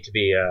 so they need to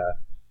be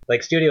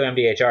like Studio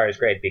MDHR is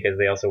great because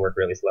they also work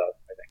really slow,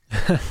 I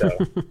think. So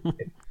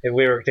if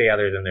we work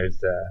together, then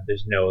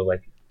there's no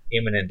like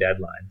imminent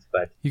deadlines.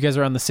 But you guys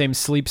are on the same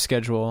sleep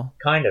schedule.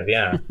 Kind of,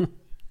 yeah.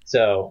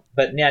 So,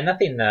 but yeah,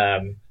 nothing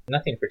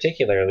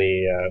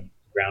particularly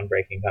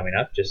groundbreaking coming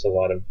up. Just a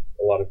lot of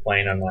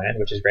playing on my end,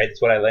 which is great.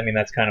 That's what I mean.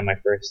 That's kind of my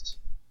first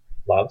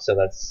love, so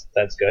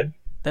that's good.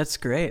 That's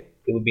great.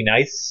 It would be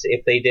nice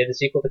if they did a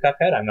sequel to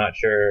Cuphead. I'm not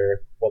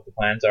sure what the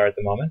plans are at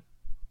the moment,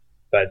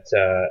 but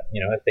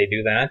if they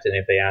do that and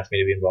if they ask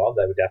me to be involved,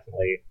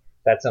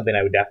 that's something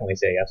I would definitely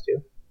say yes to.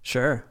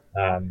 Sure.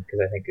 Because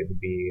I think it would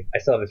be. I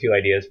still have a few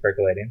ideas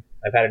percolating.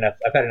 I've had enough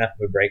of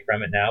a break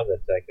from it now that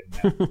I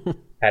can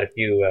had a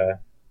few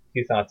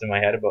thoughts in my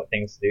head about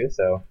things to do.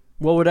 So.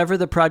 Well, whatever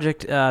the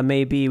project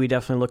may be, we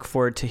definitely look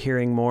forward to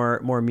hearing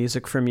more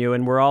music from you,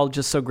 and we're all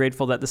just so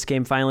grateful that this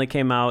game finally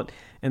came out,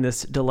 and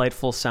this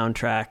delightful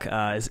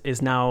soundtrack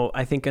is now,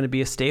 I think, going to be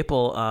a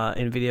staple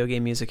in video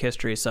game music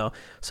history. So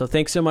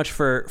thanks so much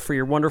for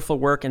your wonderful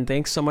work, and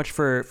thanks so much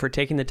for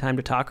taking the time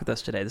to talk with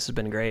us today. This has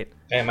been great.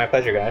 Hey, my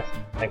pleasure, guys.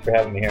 Thanks for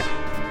having me here.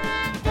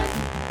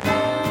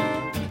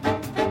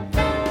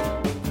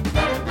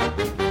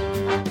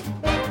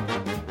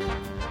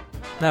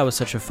 That was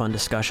such a fun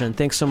discussion.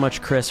 Thanks so much,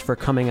 Chris, for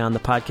coming on the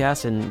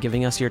podcast and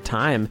giving us your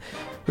time.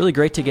 Really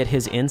great to get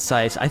his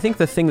insights. I think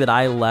the thing that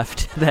I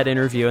left that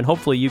interview, and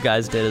hopefully you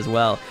guys did as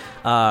well,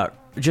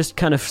 just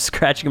kind of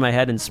scratching my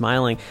head and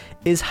smiling,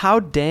 is how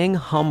dang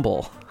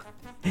humble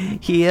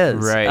he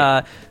is.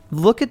 Right.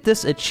 Look at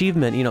this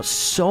achievement.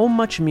 So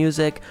much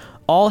music,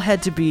 all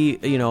had to be,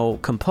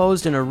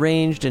 composed and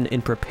arranged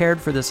and prepared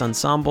for this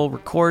ensemble,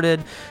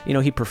 recorded.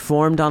 He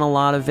performed on a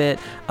lot of it.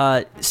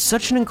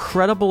 Such an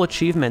incredible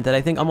achievement that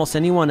I think almost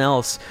anyone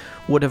else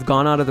would have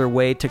gone out of their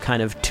way to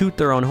kind of toot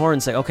their own horn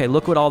and say, okay,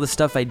 look what all this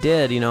stuff I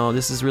did.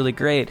 This is really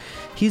great.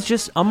 He's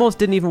just almost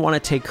didn't even want to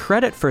take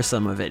credit for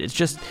some of it. It's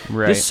just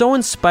so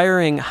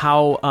inspiring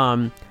how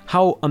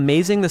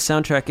amazing the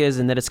soundtrack is,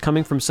 and that it's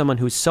coming from someone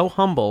who's so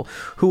humble,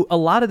 who a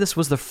lot of this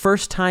was the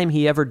first time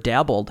he ever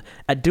dabbled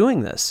at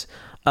doing this.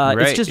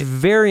 It's just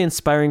very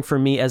inspiring for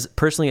me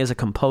personally as a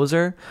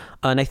composer,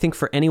 and I think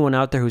for anyone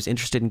out there who's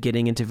interested in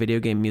getting into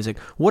video game music,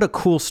 what a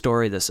cool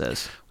story this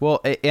is.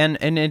 Well, and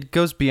it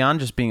goes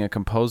beyond just being a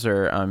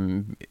composer.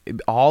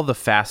 All the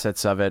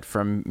facets of it,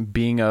 from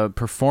being a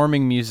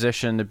performing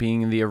musician to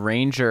being the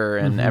arranger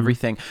and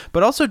everything,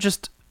 but also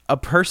just a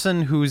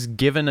person who's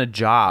given a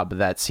job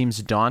that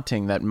seems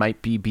daunting, that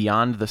might be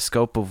beyond the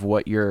scope of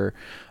what you're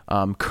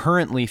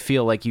currently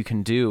feel like you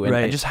can do,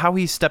 and just how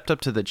he stepped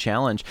up to the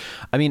challenge.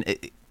 I mean,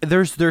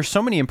 there's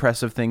so many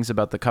impressive things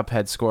about the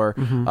Cuphead score.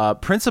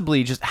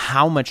 Principally, just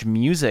how much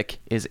music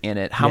is in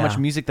it, how much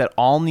music that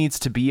all needs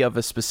to be of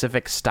a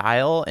specific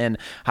style, and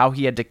how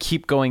he had to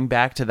keep going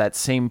back to that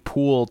same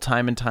pool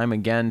time and time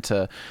again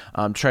to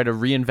try to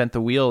reinvent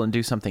the wheel and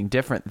do something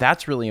different.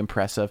 That's really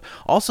impressive.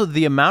 Also,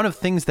 the amount of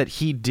things that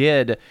he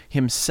did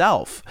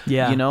himself.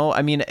 Yeah. You know,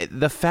 I mean,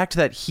 the fact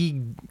that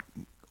he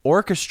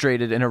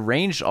orchestrated and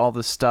arranged all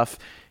this stuff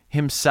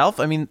himself,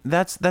 I mean,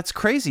 that's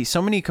crazy.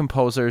 So many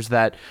composers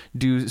that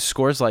do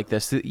scores like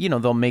this, you know,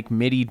 they'll make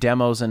MIDI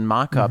demos and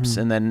mock-ups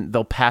and then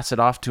they'll pass it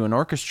off to an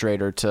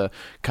orchestrator to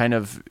kind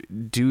of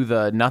do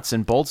the nuts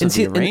and bolts of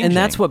the arranging. And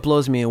that's what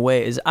blows me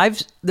away is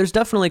there's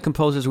definitely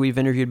composers we've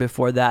interviewed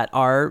before that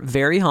are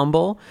very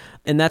humble,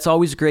 and that's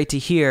always great to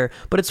hear.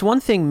 But it's one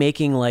thing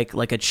making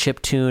like a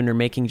chip tune or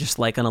making just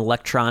like an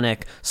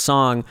electronic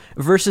song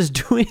versus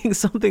doing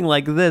something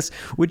like this,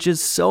 which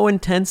is so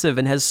intensive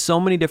and has so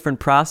many different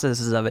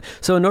processes of it.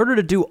 So in order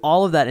to do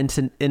all of that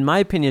and in my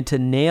opinion, to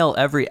nail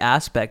every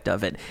aspect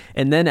of it,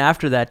 and then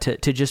after that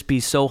to just be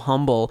so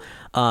humble,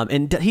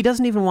 and he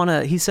doesn't even want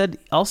to, he said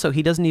also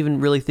he doesn't even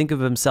really think of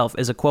himself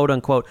as a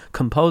quote-unquote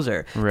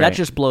composer. Right. That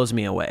just blows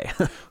me away.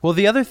 Well,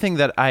 the other thing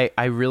that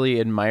I really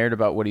admired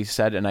about what he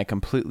said, and I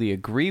completely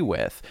agree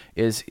with,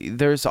 is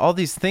there's all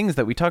these things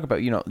that we talk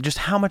about, you know, just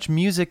how much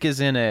music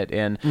is in it,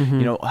 and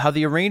you know, how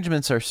the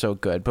arrangements are so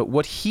good. But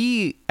what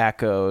he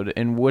echoed,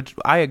 and what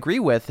I agree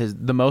with, is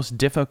the most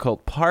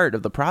difficult part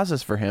of the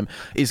process for him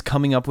is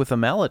coming up with a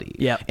melody.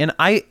 Yeah. And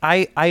I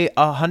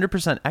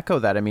 100% echo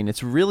that. I mean,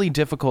 it's really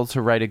difficult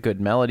to write a good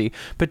melody,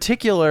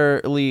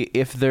 particularly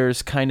if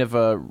there's kind of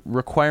a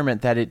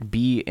requirement that it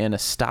be in a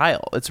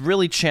style. It's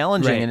really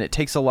challenging, Right. and it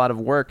takes a lot of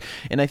work.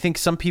 And I think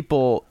some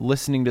people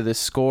listening to this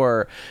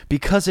score,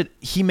 because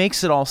he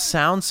makes it all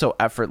sound so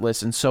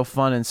effortless and so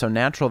fun and so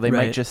natural, they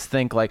Right. might just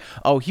think like,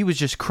 oh, he was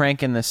just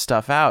cranking this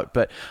stuff out.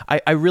 But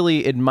I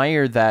really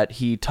admire that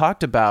he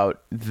talked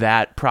about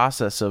that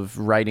process of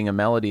writing a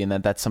melody, and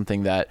that's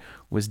something that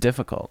was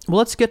difficult. Well,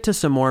 let's get to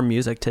some more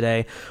music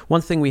today.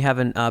 One thing we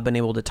haven't been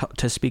able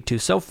to speak to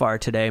so far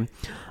today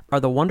are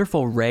the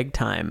wonderful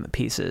ragtime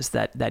pieces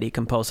that he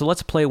composed. So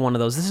let's play one of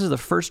those. This is the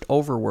first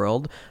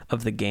overworld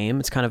of the game.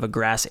 It's kind of a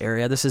grass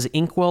area. This is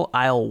Inkwell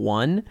Isle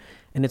 1,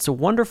 and it's a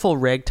wonderful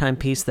ragtime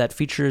piece that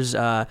features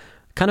kind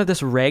of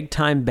this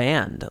ragtime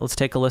band. Let's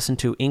take a listen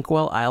to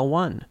Inkwell Isle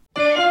 1.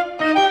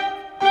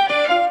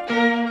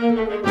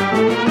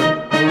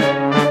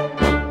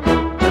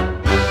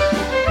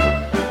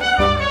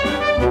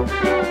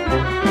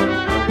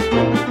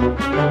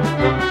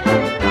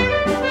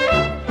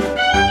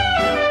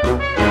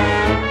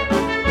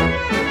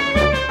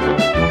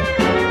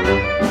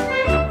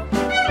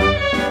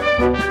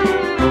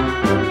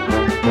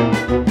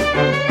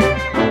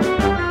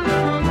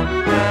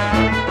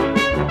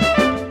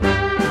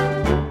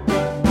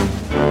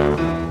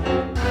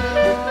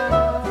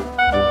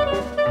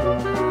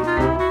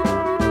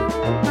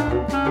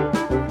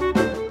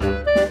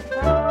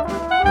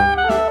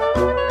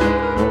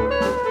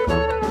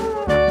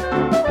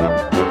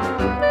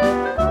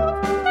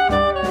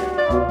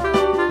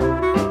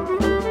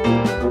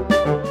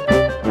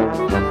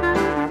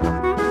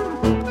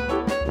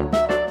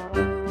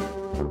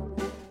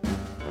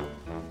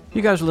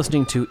 You guys are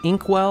listening to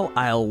Inkwell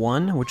Isle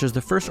 1, which is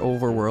the first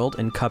overworld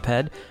in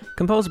Cuphead,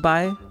 composed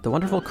by the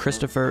wonderful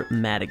Christopher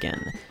Madigan.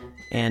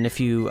 And if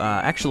you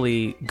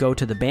actually go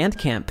to the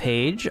Bandcamp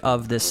page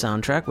of this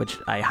soundtrack, which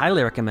I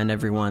highly recommend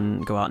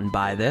everyone go out and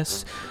buy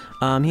this,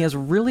 he has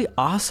really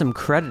awesome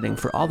crediting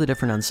for all the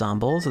different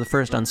ensembles. The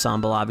first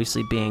ensemble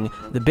obviously being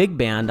the big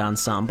band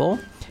ensemble.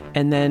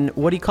 And then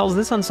what he calls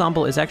this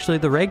ensemble is actually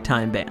the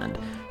ragtime band.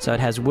 So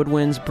it has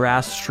woodwinds,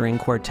 brass, string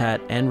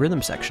quartet, and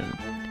rhythm section.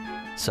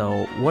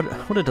 So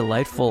what a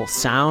delightful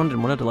sound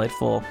and what a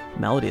delightful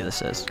melody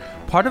this is.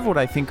 Part of what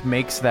I think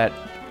makes that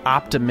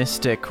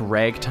optimistic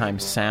ragtime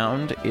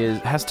sound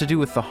has to do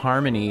with the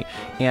harmony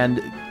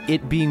and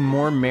it being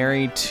more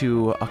married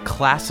to a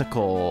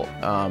classical,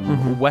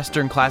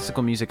 Western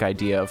classical music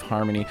idea of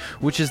harmony,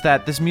 which is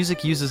that this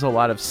music uses a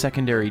lot of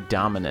secondary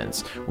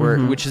dominance,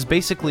 which is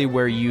basically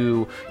where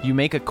you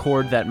make a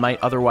chord that might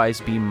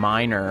otherwise be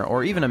minor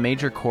or even a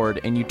major chord,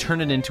 and you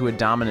turn it into a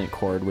dominant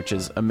chord, which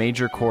is a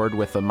major chord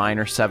with a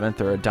minor seventh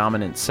or a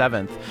dominant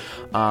seventh,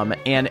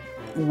 and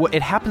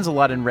it happens a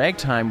lot in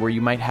ragtime where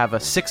you might have a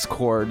sixth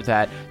chord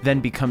that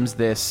then becomes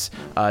this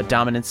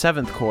dominant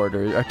seventh chord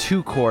or a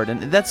two chord,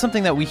 and that's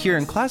something that we hear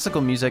in classical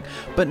music,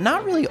 but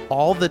not really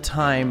all the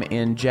time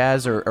in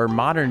jazz or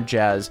modern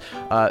jazz.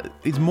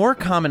 It's more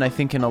common, I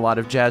think, in a lot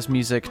of jazz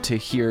music to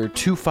hear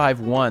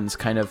 2-5-1s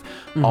kind of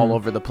all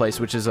over the place,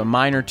 which is a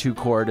minor two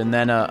chord and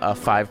then a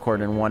five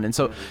chord and one, and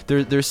so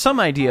there's some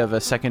idea of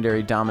a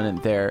secondary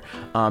dominant there,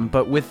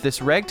 but with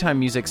this ragtime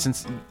music,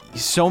 since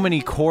so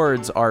many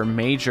chords are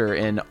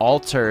major and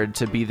altered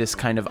to be this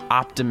kind of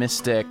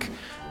optimistic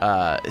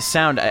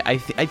sound. I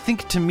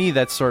think to me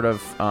that's sort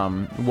of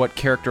what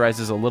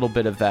characterizes a little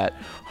bit of that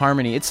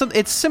harmony.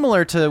 It's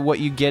similar to what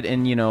you get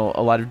in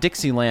a lot of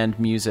Dixieland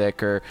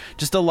music, or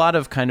just a lot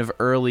of kind of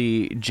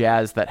early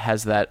jazz that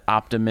has that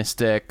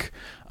optimistic.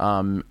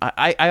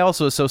 I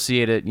also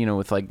associate it,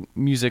 with like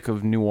music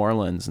of New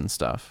Orleans and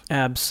stuff.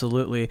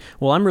 Absolutely.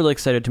 Well, I'm really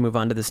excited to move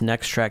on to this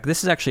next track.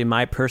 This is actually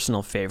my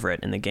personal favorite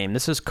in the game.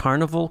 This is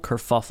Carnival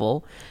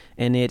Kerfuffle,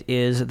 and it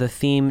is the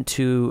theme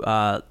to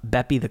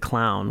Beppy the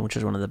Clown, which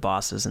is one of the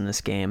bosses in this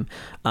game.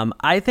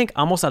 I think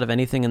almost out of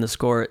anything in the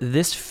score,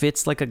 this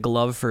fits like a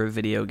glove for a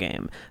video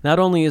game. Not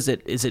only is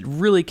it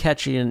really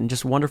catchy and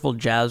just wonderful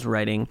jazz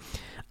writing,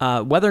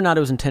 whether or not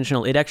it was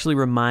intentional, it actually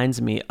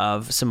reminds me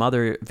of some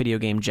other video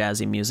game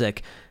jazzy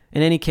music.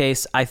 In any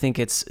case, I think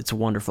it's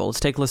wonderful. Let's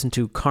take a listen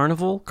to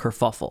Carnival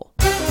Kerfuffle.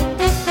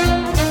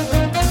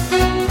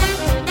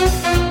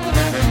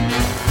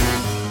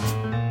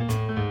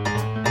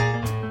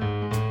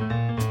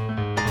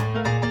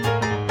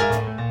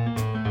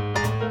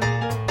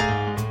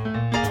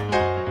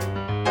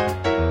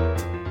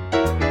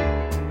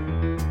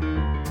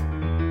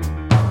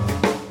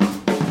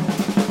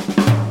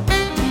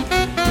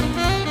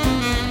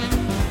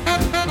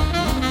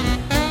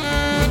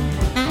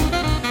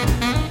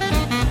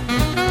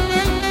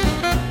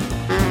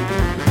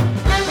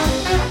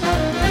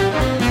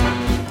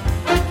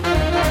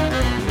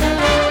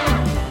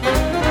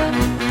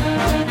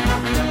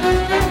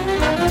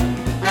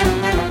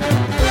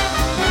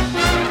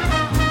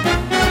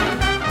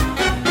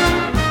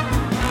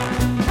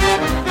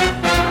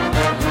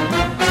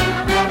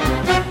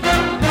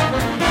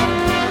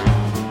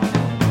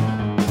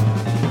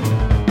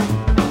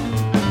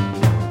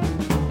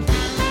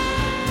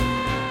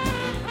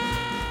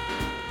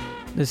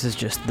 This is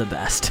just the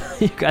best.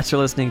 You guys are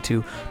listening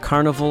to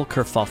Carnival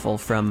Kerfuffle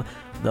from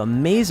the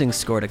amazing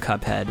score to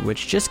Cuphead,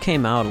 which just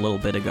came out a little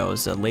bit ago. It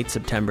was late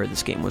September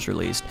this game was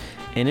released,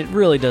 and it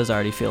really does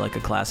already feel like a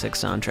classic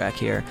soundtrack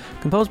here.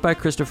 Composed by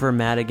Christopher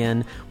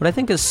Madigan. What I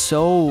think is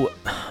so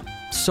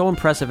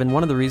impressive, and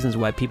one of the reasons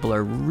why people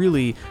are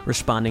really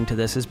responding to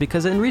this, is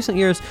because in recent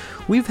years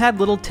we've had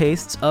little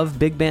tastes of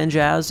big band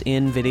jazz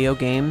in video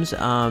games,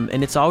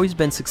 and it's always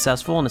been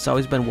successful and it's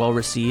always been well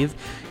received.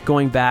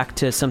 Going back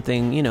to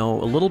something a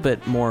little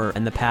bit more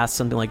in the past,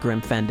 something like Grim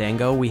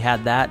Fandango, we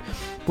had that.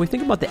 When we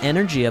think about the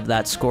energy of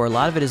that score, a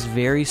lot of it is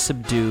very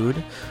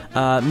subdued.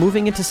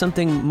 Moving into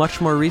something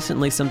much more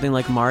recently, something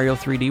like Mario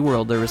 3D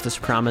World, there was this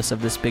promise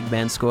of this big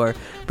band score,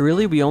 but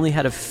really we only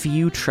had a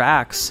few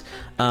tracks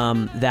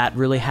that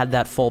really had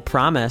that full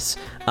promise,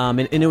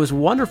 and it was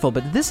wonderful.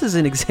 But this is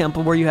an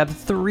example where you have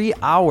 3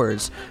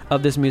 hours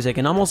of this music,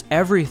 and almost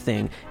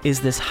everything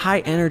is this high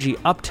energy,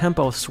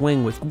 up-tempo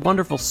swing with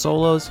wonderful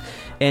solos.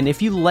 And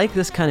if you like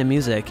this kind of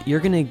music, you're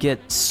going to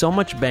get so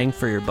much bang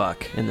for your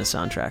buck in the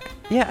soundtrack.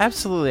 Yeah,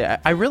 absolutely.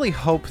 I really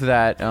hope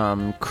that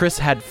Chris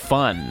had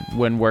fun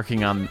when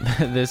working on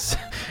this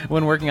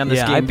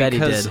game. I bet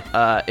because,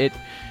 he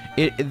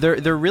did.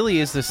 There really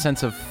is this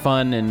sense of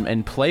fun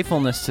and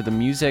playfulness to the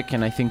music,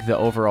 and I think the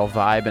overall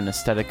vibe and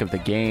aesthetic of the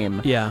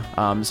game.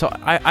 Yeah. So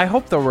I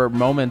hope there were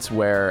moments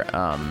where,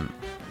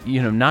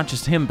 not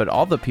just him, but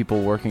all the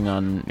people working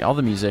on, all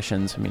the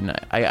musicians. I mean,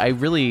 I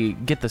really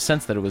get the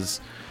sense that it was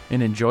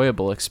an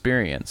enjoyable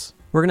experience.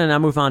 We're going to now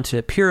move on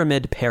to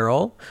Pyramid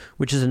Peril,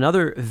 which is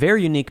another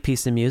very unique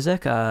piece of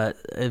music,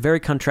 very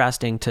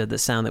contrasting to the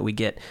sound that we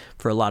get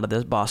for a lot of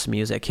the boss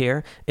music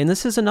here. And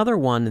this is another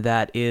one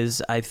that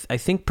is, I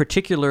think,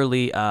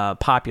 particularly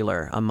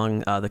popular among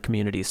the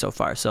community so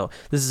far. So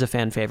this is a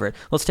fan favorite.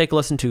 Let's take a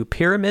listen to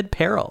Pyramid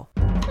Peril.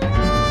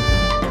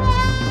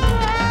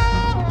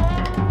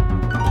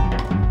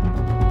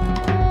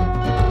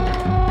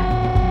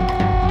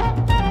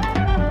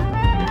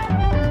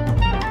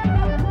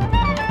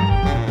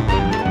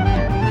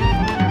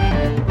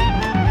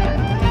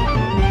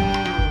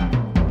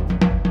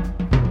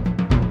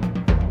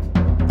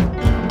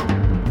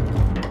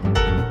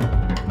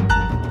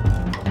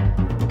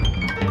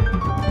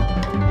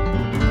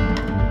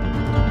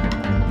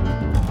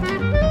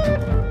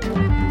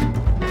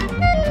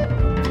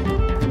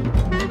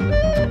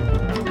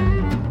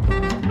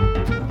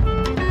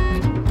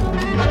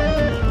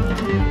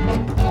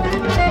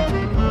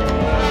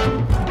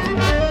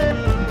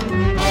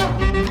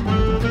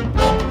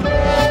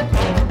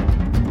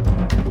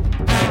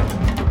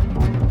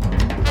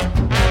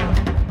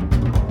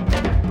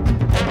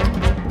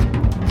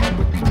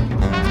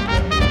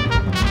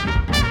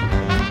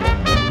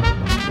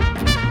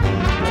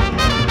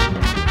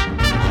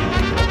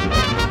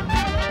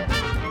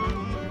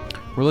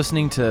 We're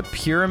listening to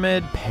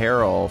Pyramid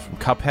Peril from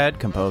Cuphead,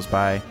 composed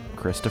by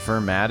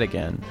Christopher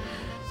Madigan.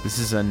 This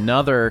is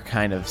another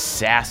kind of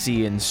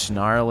sassy and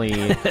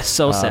snarly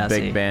so sassy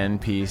big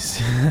band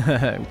piece.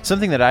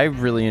 Something that I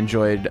really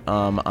enjoyed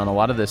on a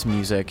lot of this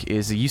music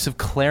is the use of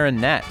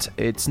clarinet.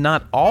 It's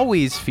not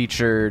always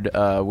featured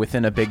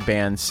within a big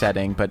band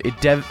setting, but it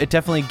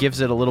definitely gives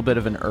it a little bit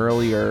of an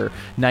earlier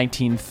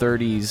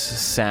 1930s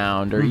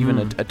sound, or even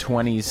a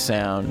 20s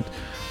sound.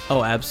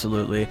 Oh,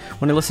 absolutely.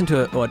 When I listen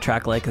to a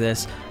track like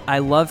this, I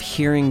love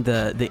hearing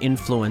the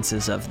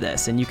influences of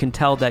this, and you can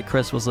tell that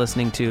Chris was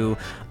listening to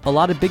a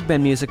lot of big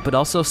band music, but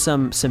also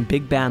some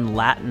big band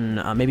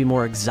Latin, maybe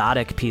more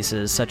exotic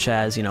pieces, such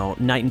as, you know,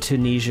 Night in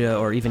Tunisia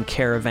or even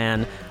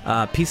Caravan,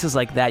 pieces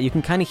like that. You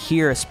can kind of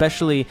hear,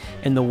 especially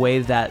in the way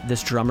that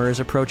this drummer is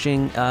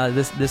approaching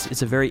this.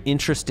 It's a very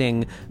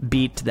interesting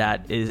beat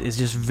that is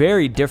just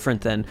very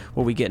different than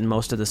what we get in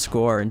most of the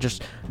score, and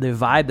just the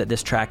vibe that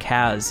this track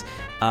has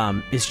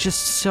is just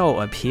so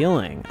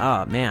appealing.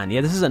 Oh man,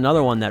 yeah, this is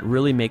another one that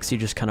really makes you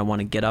just kind of want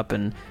to get up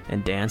and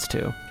dance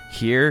to.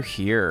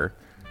 Here.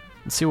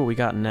 Let's see what we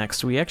got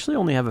next. We actually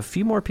only have a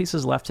few more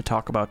pieces left to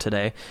talk about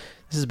today.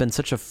 This has been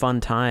such a fun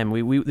time.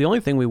 We the only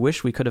thing we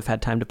wish we could have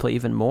had time to play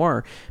even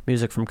more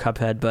music from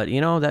Cuphead, but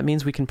you know, that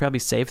means we can probably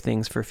save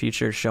things for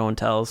future show and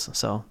tells,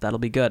 so that'll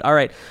be good. All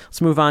right,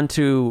 let's move on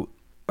to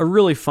a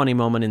really funny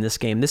moment in this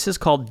game. This is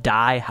called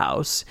Die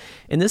House,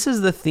 and this is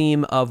the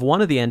theme of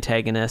one of the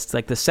antagonists,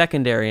 like the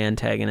secondary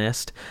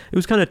antagonist. It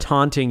was kind of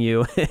taunting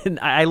you, and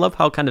I love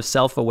how kind of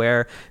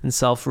self-aware and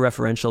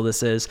self-referential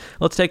this is.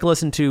 Let's take a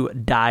listen to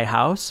Die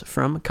House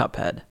from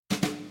Cuphead.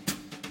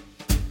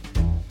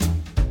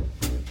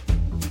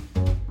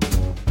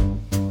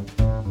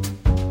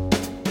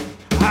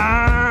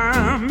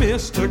 I'm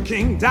Mr.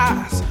 King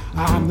Dice.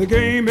 I'm the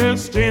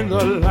gamest in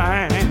the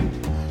land.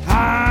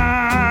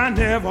 I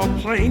never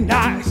play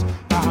nice.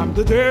 I'm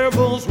the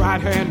devil's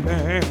right-hand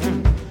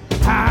man.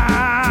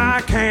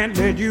 I can't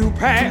let you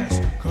pass,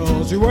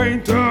 'cause you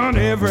ain't done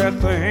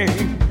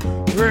everything.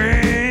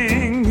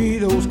 Bring me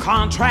those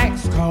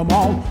contracts, come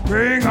on,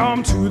 bring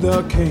 'em to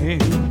the king.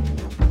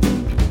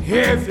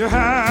 If you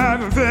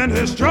haven't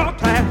finished your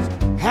task,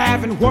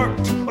 haven't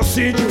worked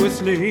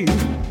assiduously,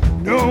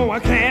 no, I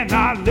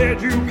cannot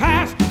let you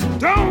pass.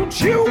 Don't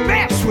you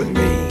mess with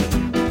me.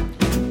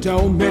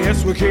 Don't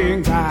mess with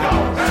King Dice.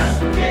 Don't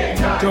mess with King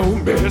Dice.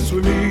 Don't mess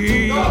with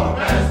me. Don't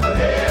mess with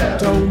him.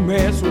 Don't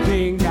mess with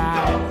King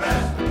Dice. Don't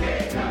mess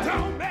with King Dice.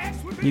 Don't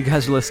mess with me. You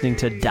guys are listening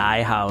to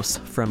Die House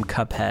from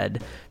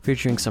Cuphead,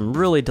 featuring some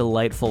really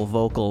delightful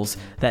vocals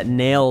that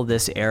nail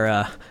this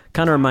era.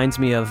 Kind of reminds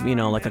me of, you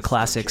know, like a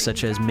classic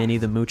such as Minnie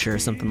the Moocher or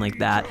something like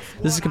that.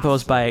 This is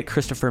composed by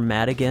Christopher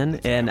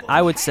Madigan, and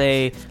I would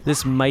say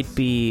this might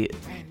be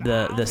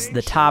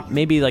the top,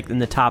 maybe like in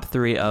the top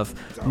 3 of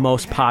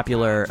most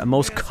popular,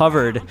 most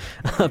covered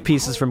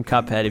pieces from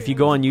Cuphead. If you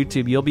go on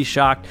YouTube, you'll be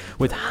shocked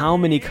with how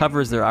many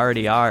covers there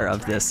already are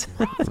of this,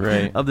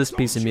 right, of this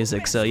piece of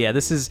music. So yeah,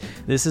 this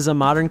is a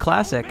modern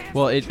classic.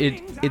 Well,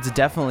 it's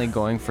definitely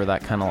going for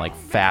that kind of like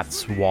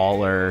Fats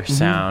Waller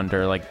sound,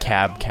 or like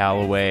Cab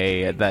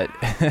Calloway. That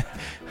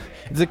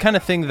it's the kind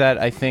of thing that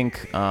I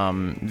think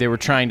they were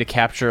trying to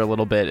capture a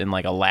little bit in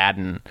like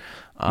Aladdin.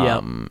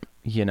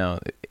 You know,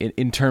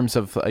 in terms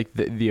of like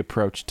the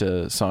approach to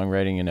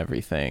songwriting and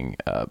everything.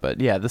 But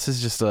yeah, this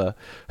is just a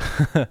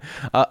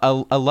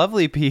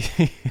lovely piece,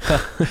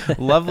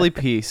 lovely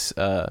piece,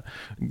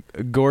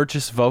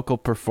 gorgeous vocal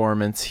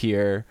performance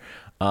here.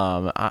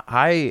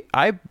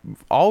 I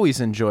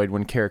always enjoyed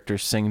when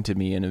characters sing to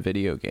me in a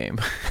video game.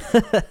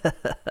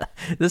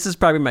 This is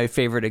probably my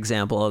favorite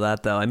example of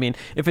that, though. I mean,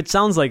 if it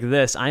sounds like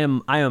this, I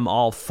am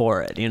all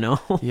for it, you know?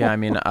 Yeah, I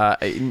mean,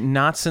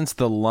 not since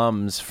the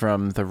Lums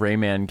from the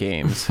Rayman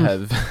games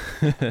has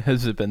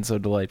it been so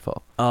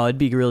delightful. Oh, it'd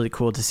be really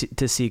cool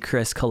to see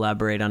Chris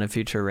collaborate on a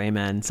future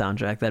Rayman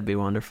soundtrack. That'd be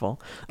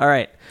wonderful. All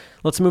right,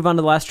 let's move on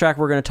to the last track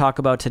we're going to talk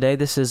about today.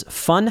 This is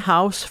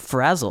Funhouse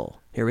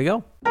Frazzle. Here we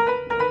go.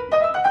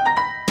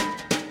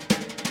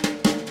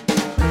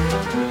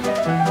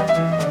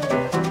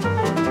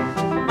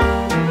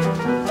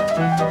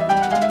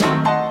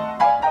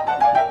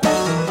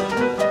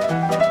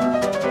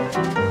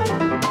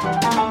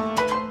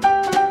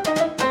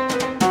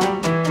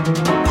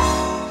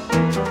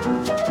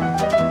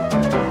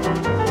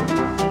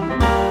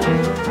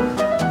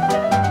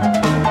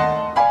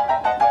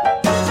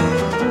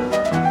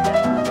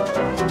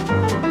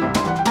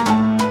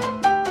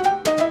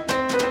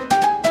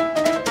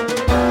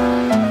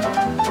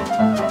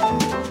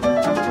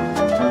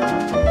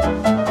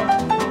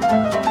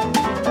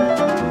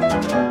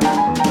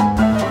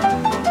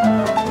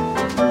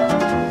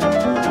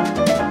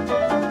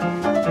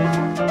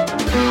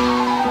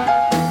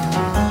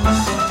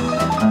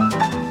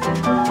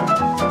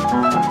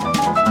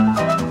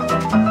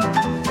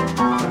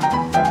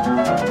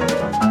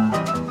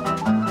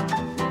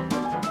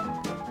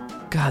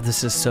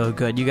 This is so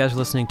good. You guys are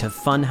listening to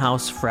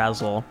Funhouse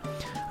Frazzle.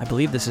 I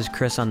believe this is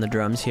Chris on the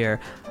drums here.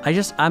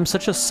 I'm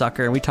such a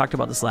sucker, and we talked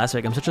about this last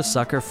week, I'm such a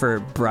sucker for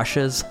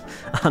brushes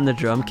on the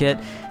drum kit.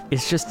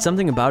 It's just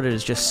something about it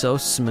is just so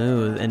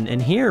smooth.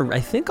 And here, I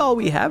think all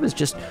we have is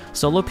just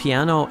solo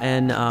piano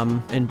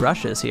and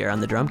brushes here on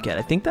the drum kit.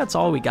 I think that's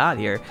all we got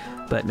here.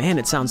 But man,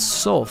 it sounds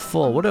so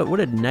full. What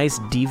a nice,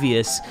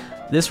 devious,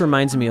 this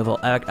reminds me of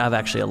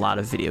actually a lot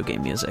of video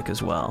game music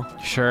as well.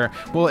 Sure.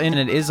 Well, and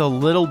it is a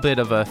little bit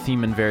of a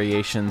theme and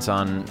variations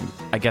on,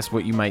 I guess,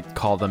 what you might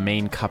call the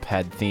main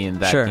Cuphead theme,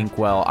 that Sure.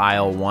 Inkwell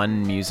Isle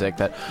 1 music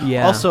that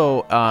Yeah.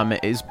 also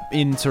is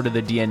in sort of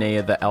the DNA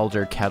of the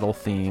Elder Kettle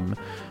theme.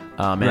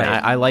 And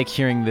Right. I like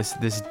hearing this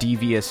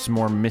devious,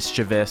 more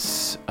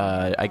mischievous,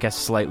 I guess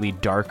slightly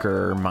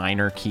darker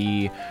minor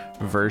key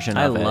version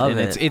of it. love And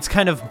it. it's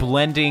kind of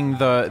blending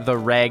the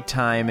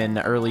ragtime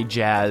and early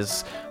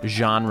jazz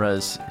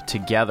genres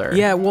together.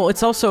 Yeah, well,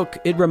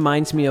 it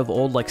reminds me of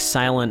old like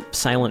silent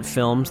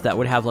films that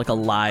would have like a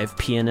live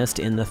pianist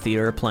in the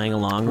theater playing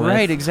along with.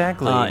 Right,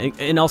 exactly.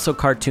 And also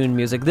cartoon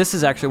music. This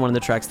is actually one of the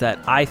tracks that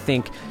I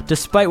think,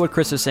 despite what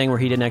Chris was saying, where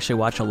he didn't actually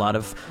watch a lot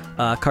of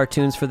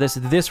cartoons for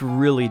this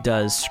really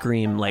does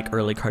scream like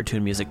early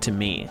cartoon music to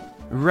me.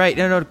 Right,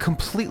 no,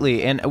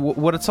 completely. And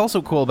what it's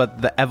also cool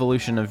about the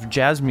evolution of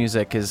jazz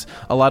music is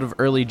a lot of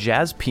early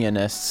jazz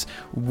pianists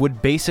would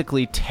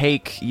basically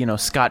take,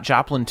 Scott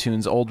Joplin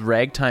tunes, old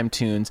ragtime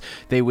tunes,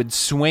 they would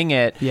swing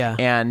it, Yeah.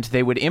 and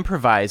they would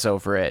improvise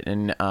over it.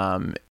 And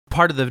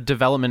part of the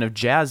development of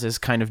jazz is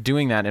kind of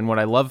doing that. And what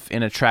I love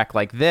in a track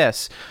like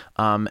this,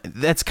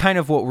 that's kind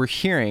of what we're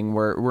hearing.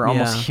 We're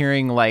almost Yeah.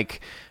 hearing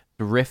like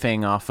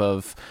riffing off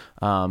of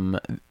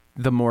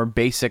the more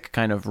basic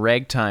kind of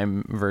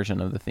ragtime version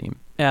of the theme.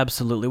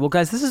 Absolutely. Well,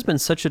 guys, this has been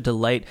such a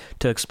delight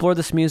to explore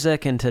this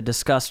music and to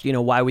discuss,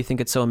 why we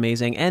think it's so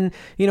amazing. And,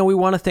 we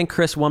want to thank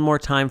Chris one more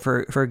time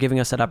for giving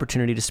us that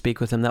opportunity to speak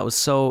with him. That was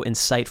so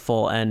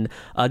insightful and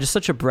just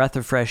such a breath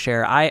of fresh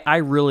air. I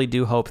really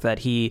do hope that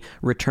he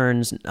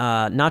returns,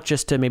 not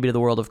just to maybe to the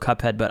world of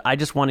Cuphead, but I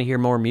just want to hear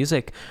more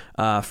music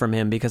from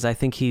him because I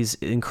think he's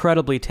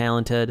incredibly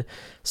talented.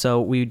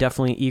 So we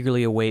definitely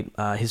eagerly await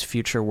his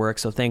future work.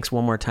 So thanks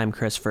one more time,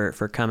 Chris,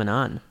 for coming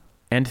on.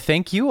 And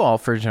thank you all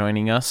for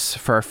joining us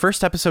for our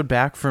first episode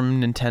back from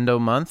Nintendo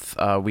Month.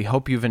 We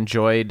hope you've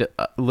enjoyed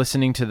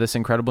listening to this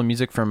incredible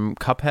music from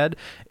Cuphead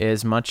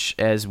as much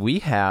as we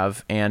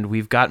have, and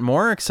we've got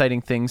more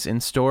exciting things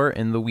in store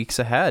in the weeks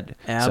ahead.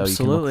 Absolutely.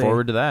 So you can look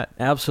forward to that.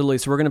 Absolutely.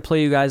 So we're going to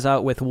play you guys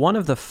out with one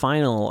of the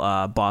final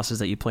bosses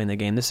that you play in the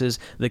game. This is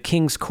the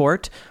King's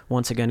Court,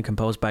 once again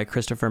composed by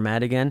Christopher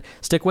Madigan.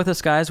 Stick with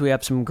us, guys. We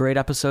have some great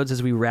episodes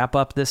as we wrap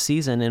up this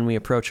season and we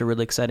approach a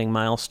really exciting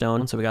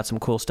milestone. So we got some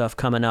cool stuff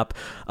coming up.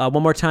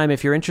 One more time,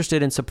 if you're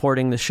interested in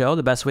supporting the show,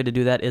 the best way to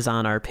do that is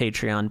on our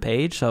Patreon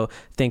page. So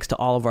thanks to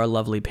all of our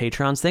lovely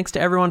patrons. Thanks to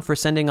everyone for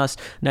sending us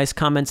nice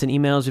comments and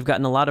emails. We've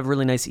gotten a lot of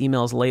really nice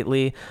emails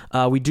lately.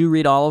 We do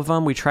read all of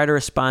them. We try to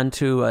respond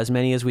to as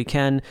many as we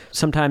can.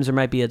 Sometimes there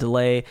might be a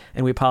delay,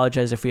 and we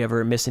apologize if we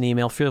ever miss an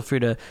email. Feel free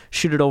to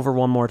shoot it over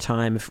one more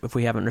time if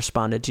we haven't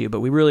responded to you.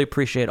 But we really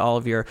appreciate all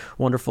of your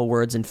wonderful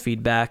words and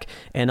feedback.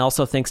 And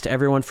also thanks to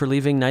everyone for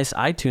leaving nice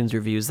iTunes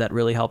reviews. That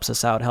really helps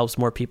us out, helps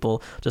more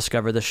people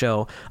discover the show.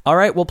 All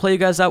right, we'll play you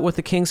guys out with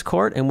the King's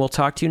Court, and we'll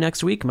talk to you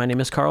next week. My name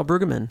is Carl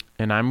Brueggemann.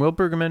 And I'm Will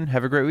Brueggemann.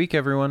 Have a great week,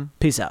 everyone.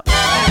 Peace out.